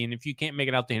 Tennessee. And if you can't make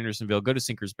it out to Hendersonville, go to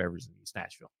Sinker's Beverages in East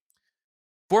Nashville.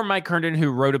 For Mike Herndon, who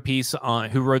wrote he was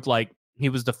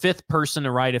the 5th person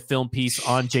to write a film piece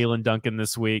on Jalen Duncan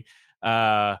this week.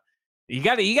 You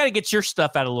got to get your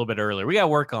stuff out a little bit earlier. We got to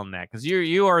work on that because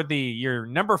you're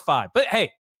number 5. But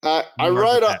hey, I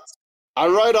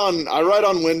write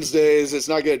on Wednesdays. It's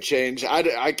not going to change.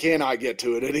 I cannot get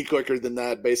to it any quicker than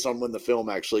that based on when the film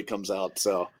actually comes out.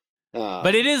 So,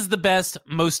 but it is the best,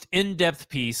 most in-depth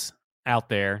piece out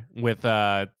there with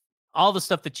all the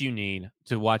stuff that you need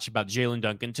to watch about Jalen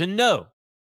Duncan, to know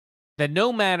that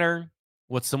no matter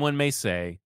what someone may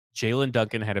say, Jalen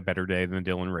Duncan had a better day than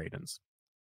Dylan Radins.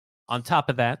 On top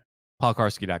of that,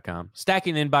 paulkarski.com,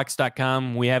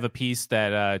 stackinginbox.com. We have a piece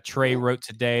that Trey wrote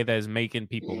today that is making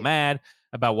people mad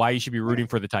about why you should be rooting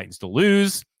for the Titans to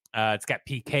lose. It's got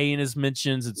PK in his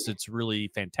mentions. It's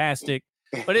really fantastic,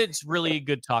 but it's really a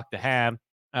good talk to have.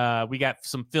 We got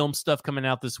some film stuff coming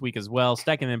out this week as well.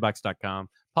 Stackinginbox.com,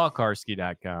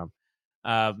 paulkarski.com.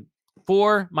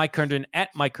 For Mike Herndon, at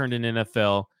Mike Herndon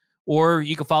NFL, or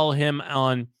you can follow him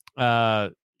on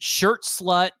Shirt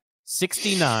Slut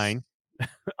 69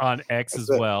 on X as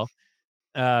well.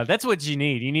 That's what you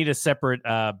need. You need a separate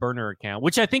burner account,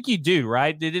 which I think you do,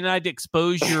 right? Didn't I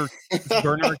expose your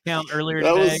burner account earlier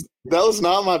today? That was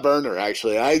not my burner,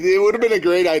 actually. It would have been a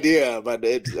great idea, but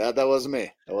that wasn't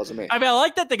me. That wasn't me. I mean, I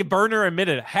like that the burner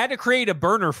admitted had to create a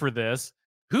burner for this.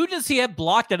 Who does he have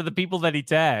blocked out of the people that he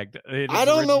tagged? I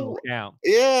don't know. Account?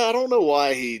 Yeah, I don't know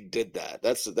why he did that.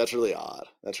 That's really odd.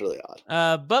 That's really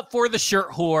odd. But for the shirt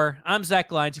whore, I'm Zach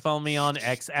Lyons. You follow me on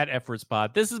X at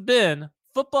FWordsPod. This has been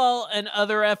Football and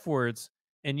Other F Words,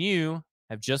 and you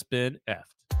have just been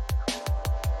effed.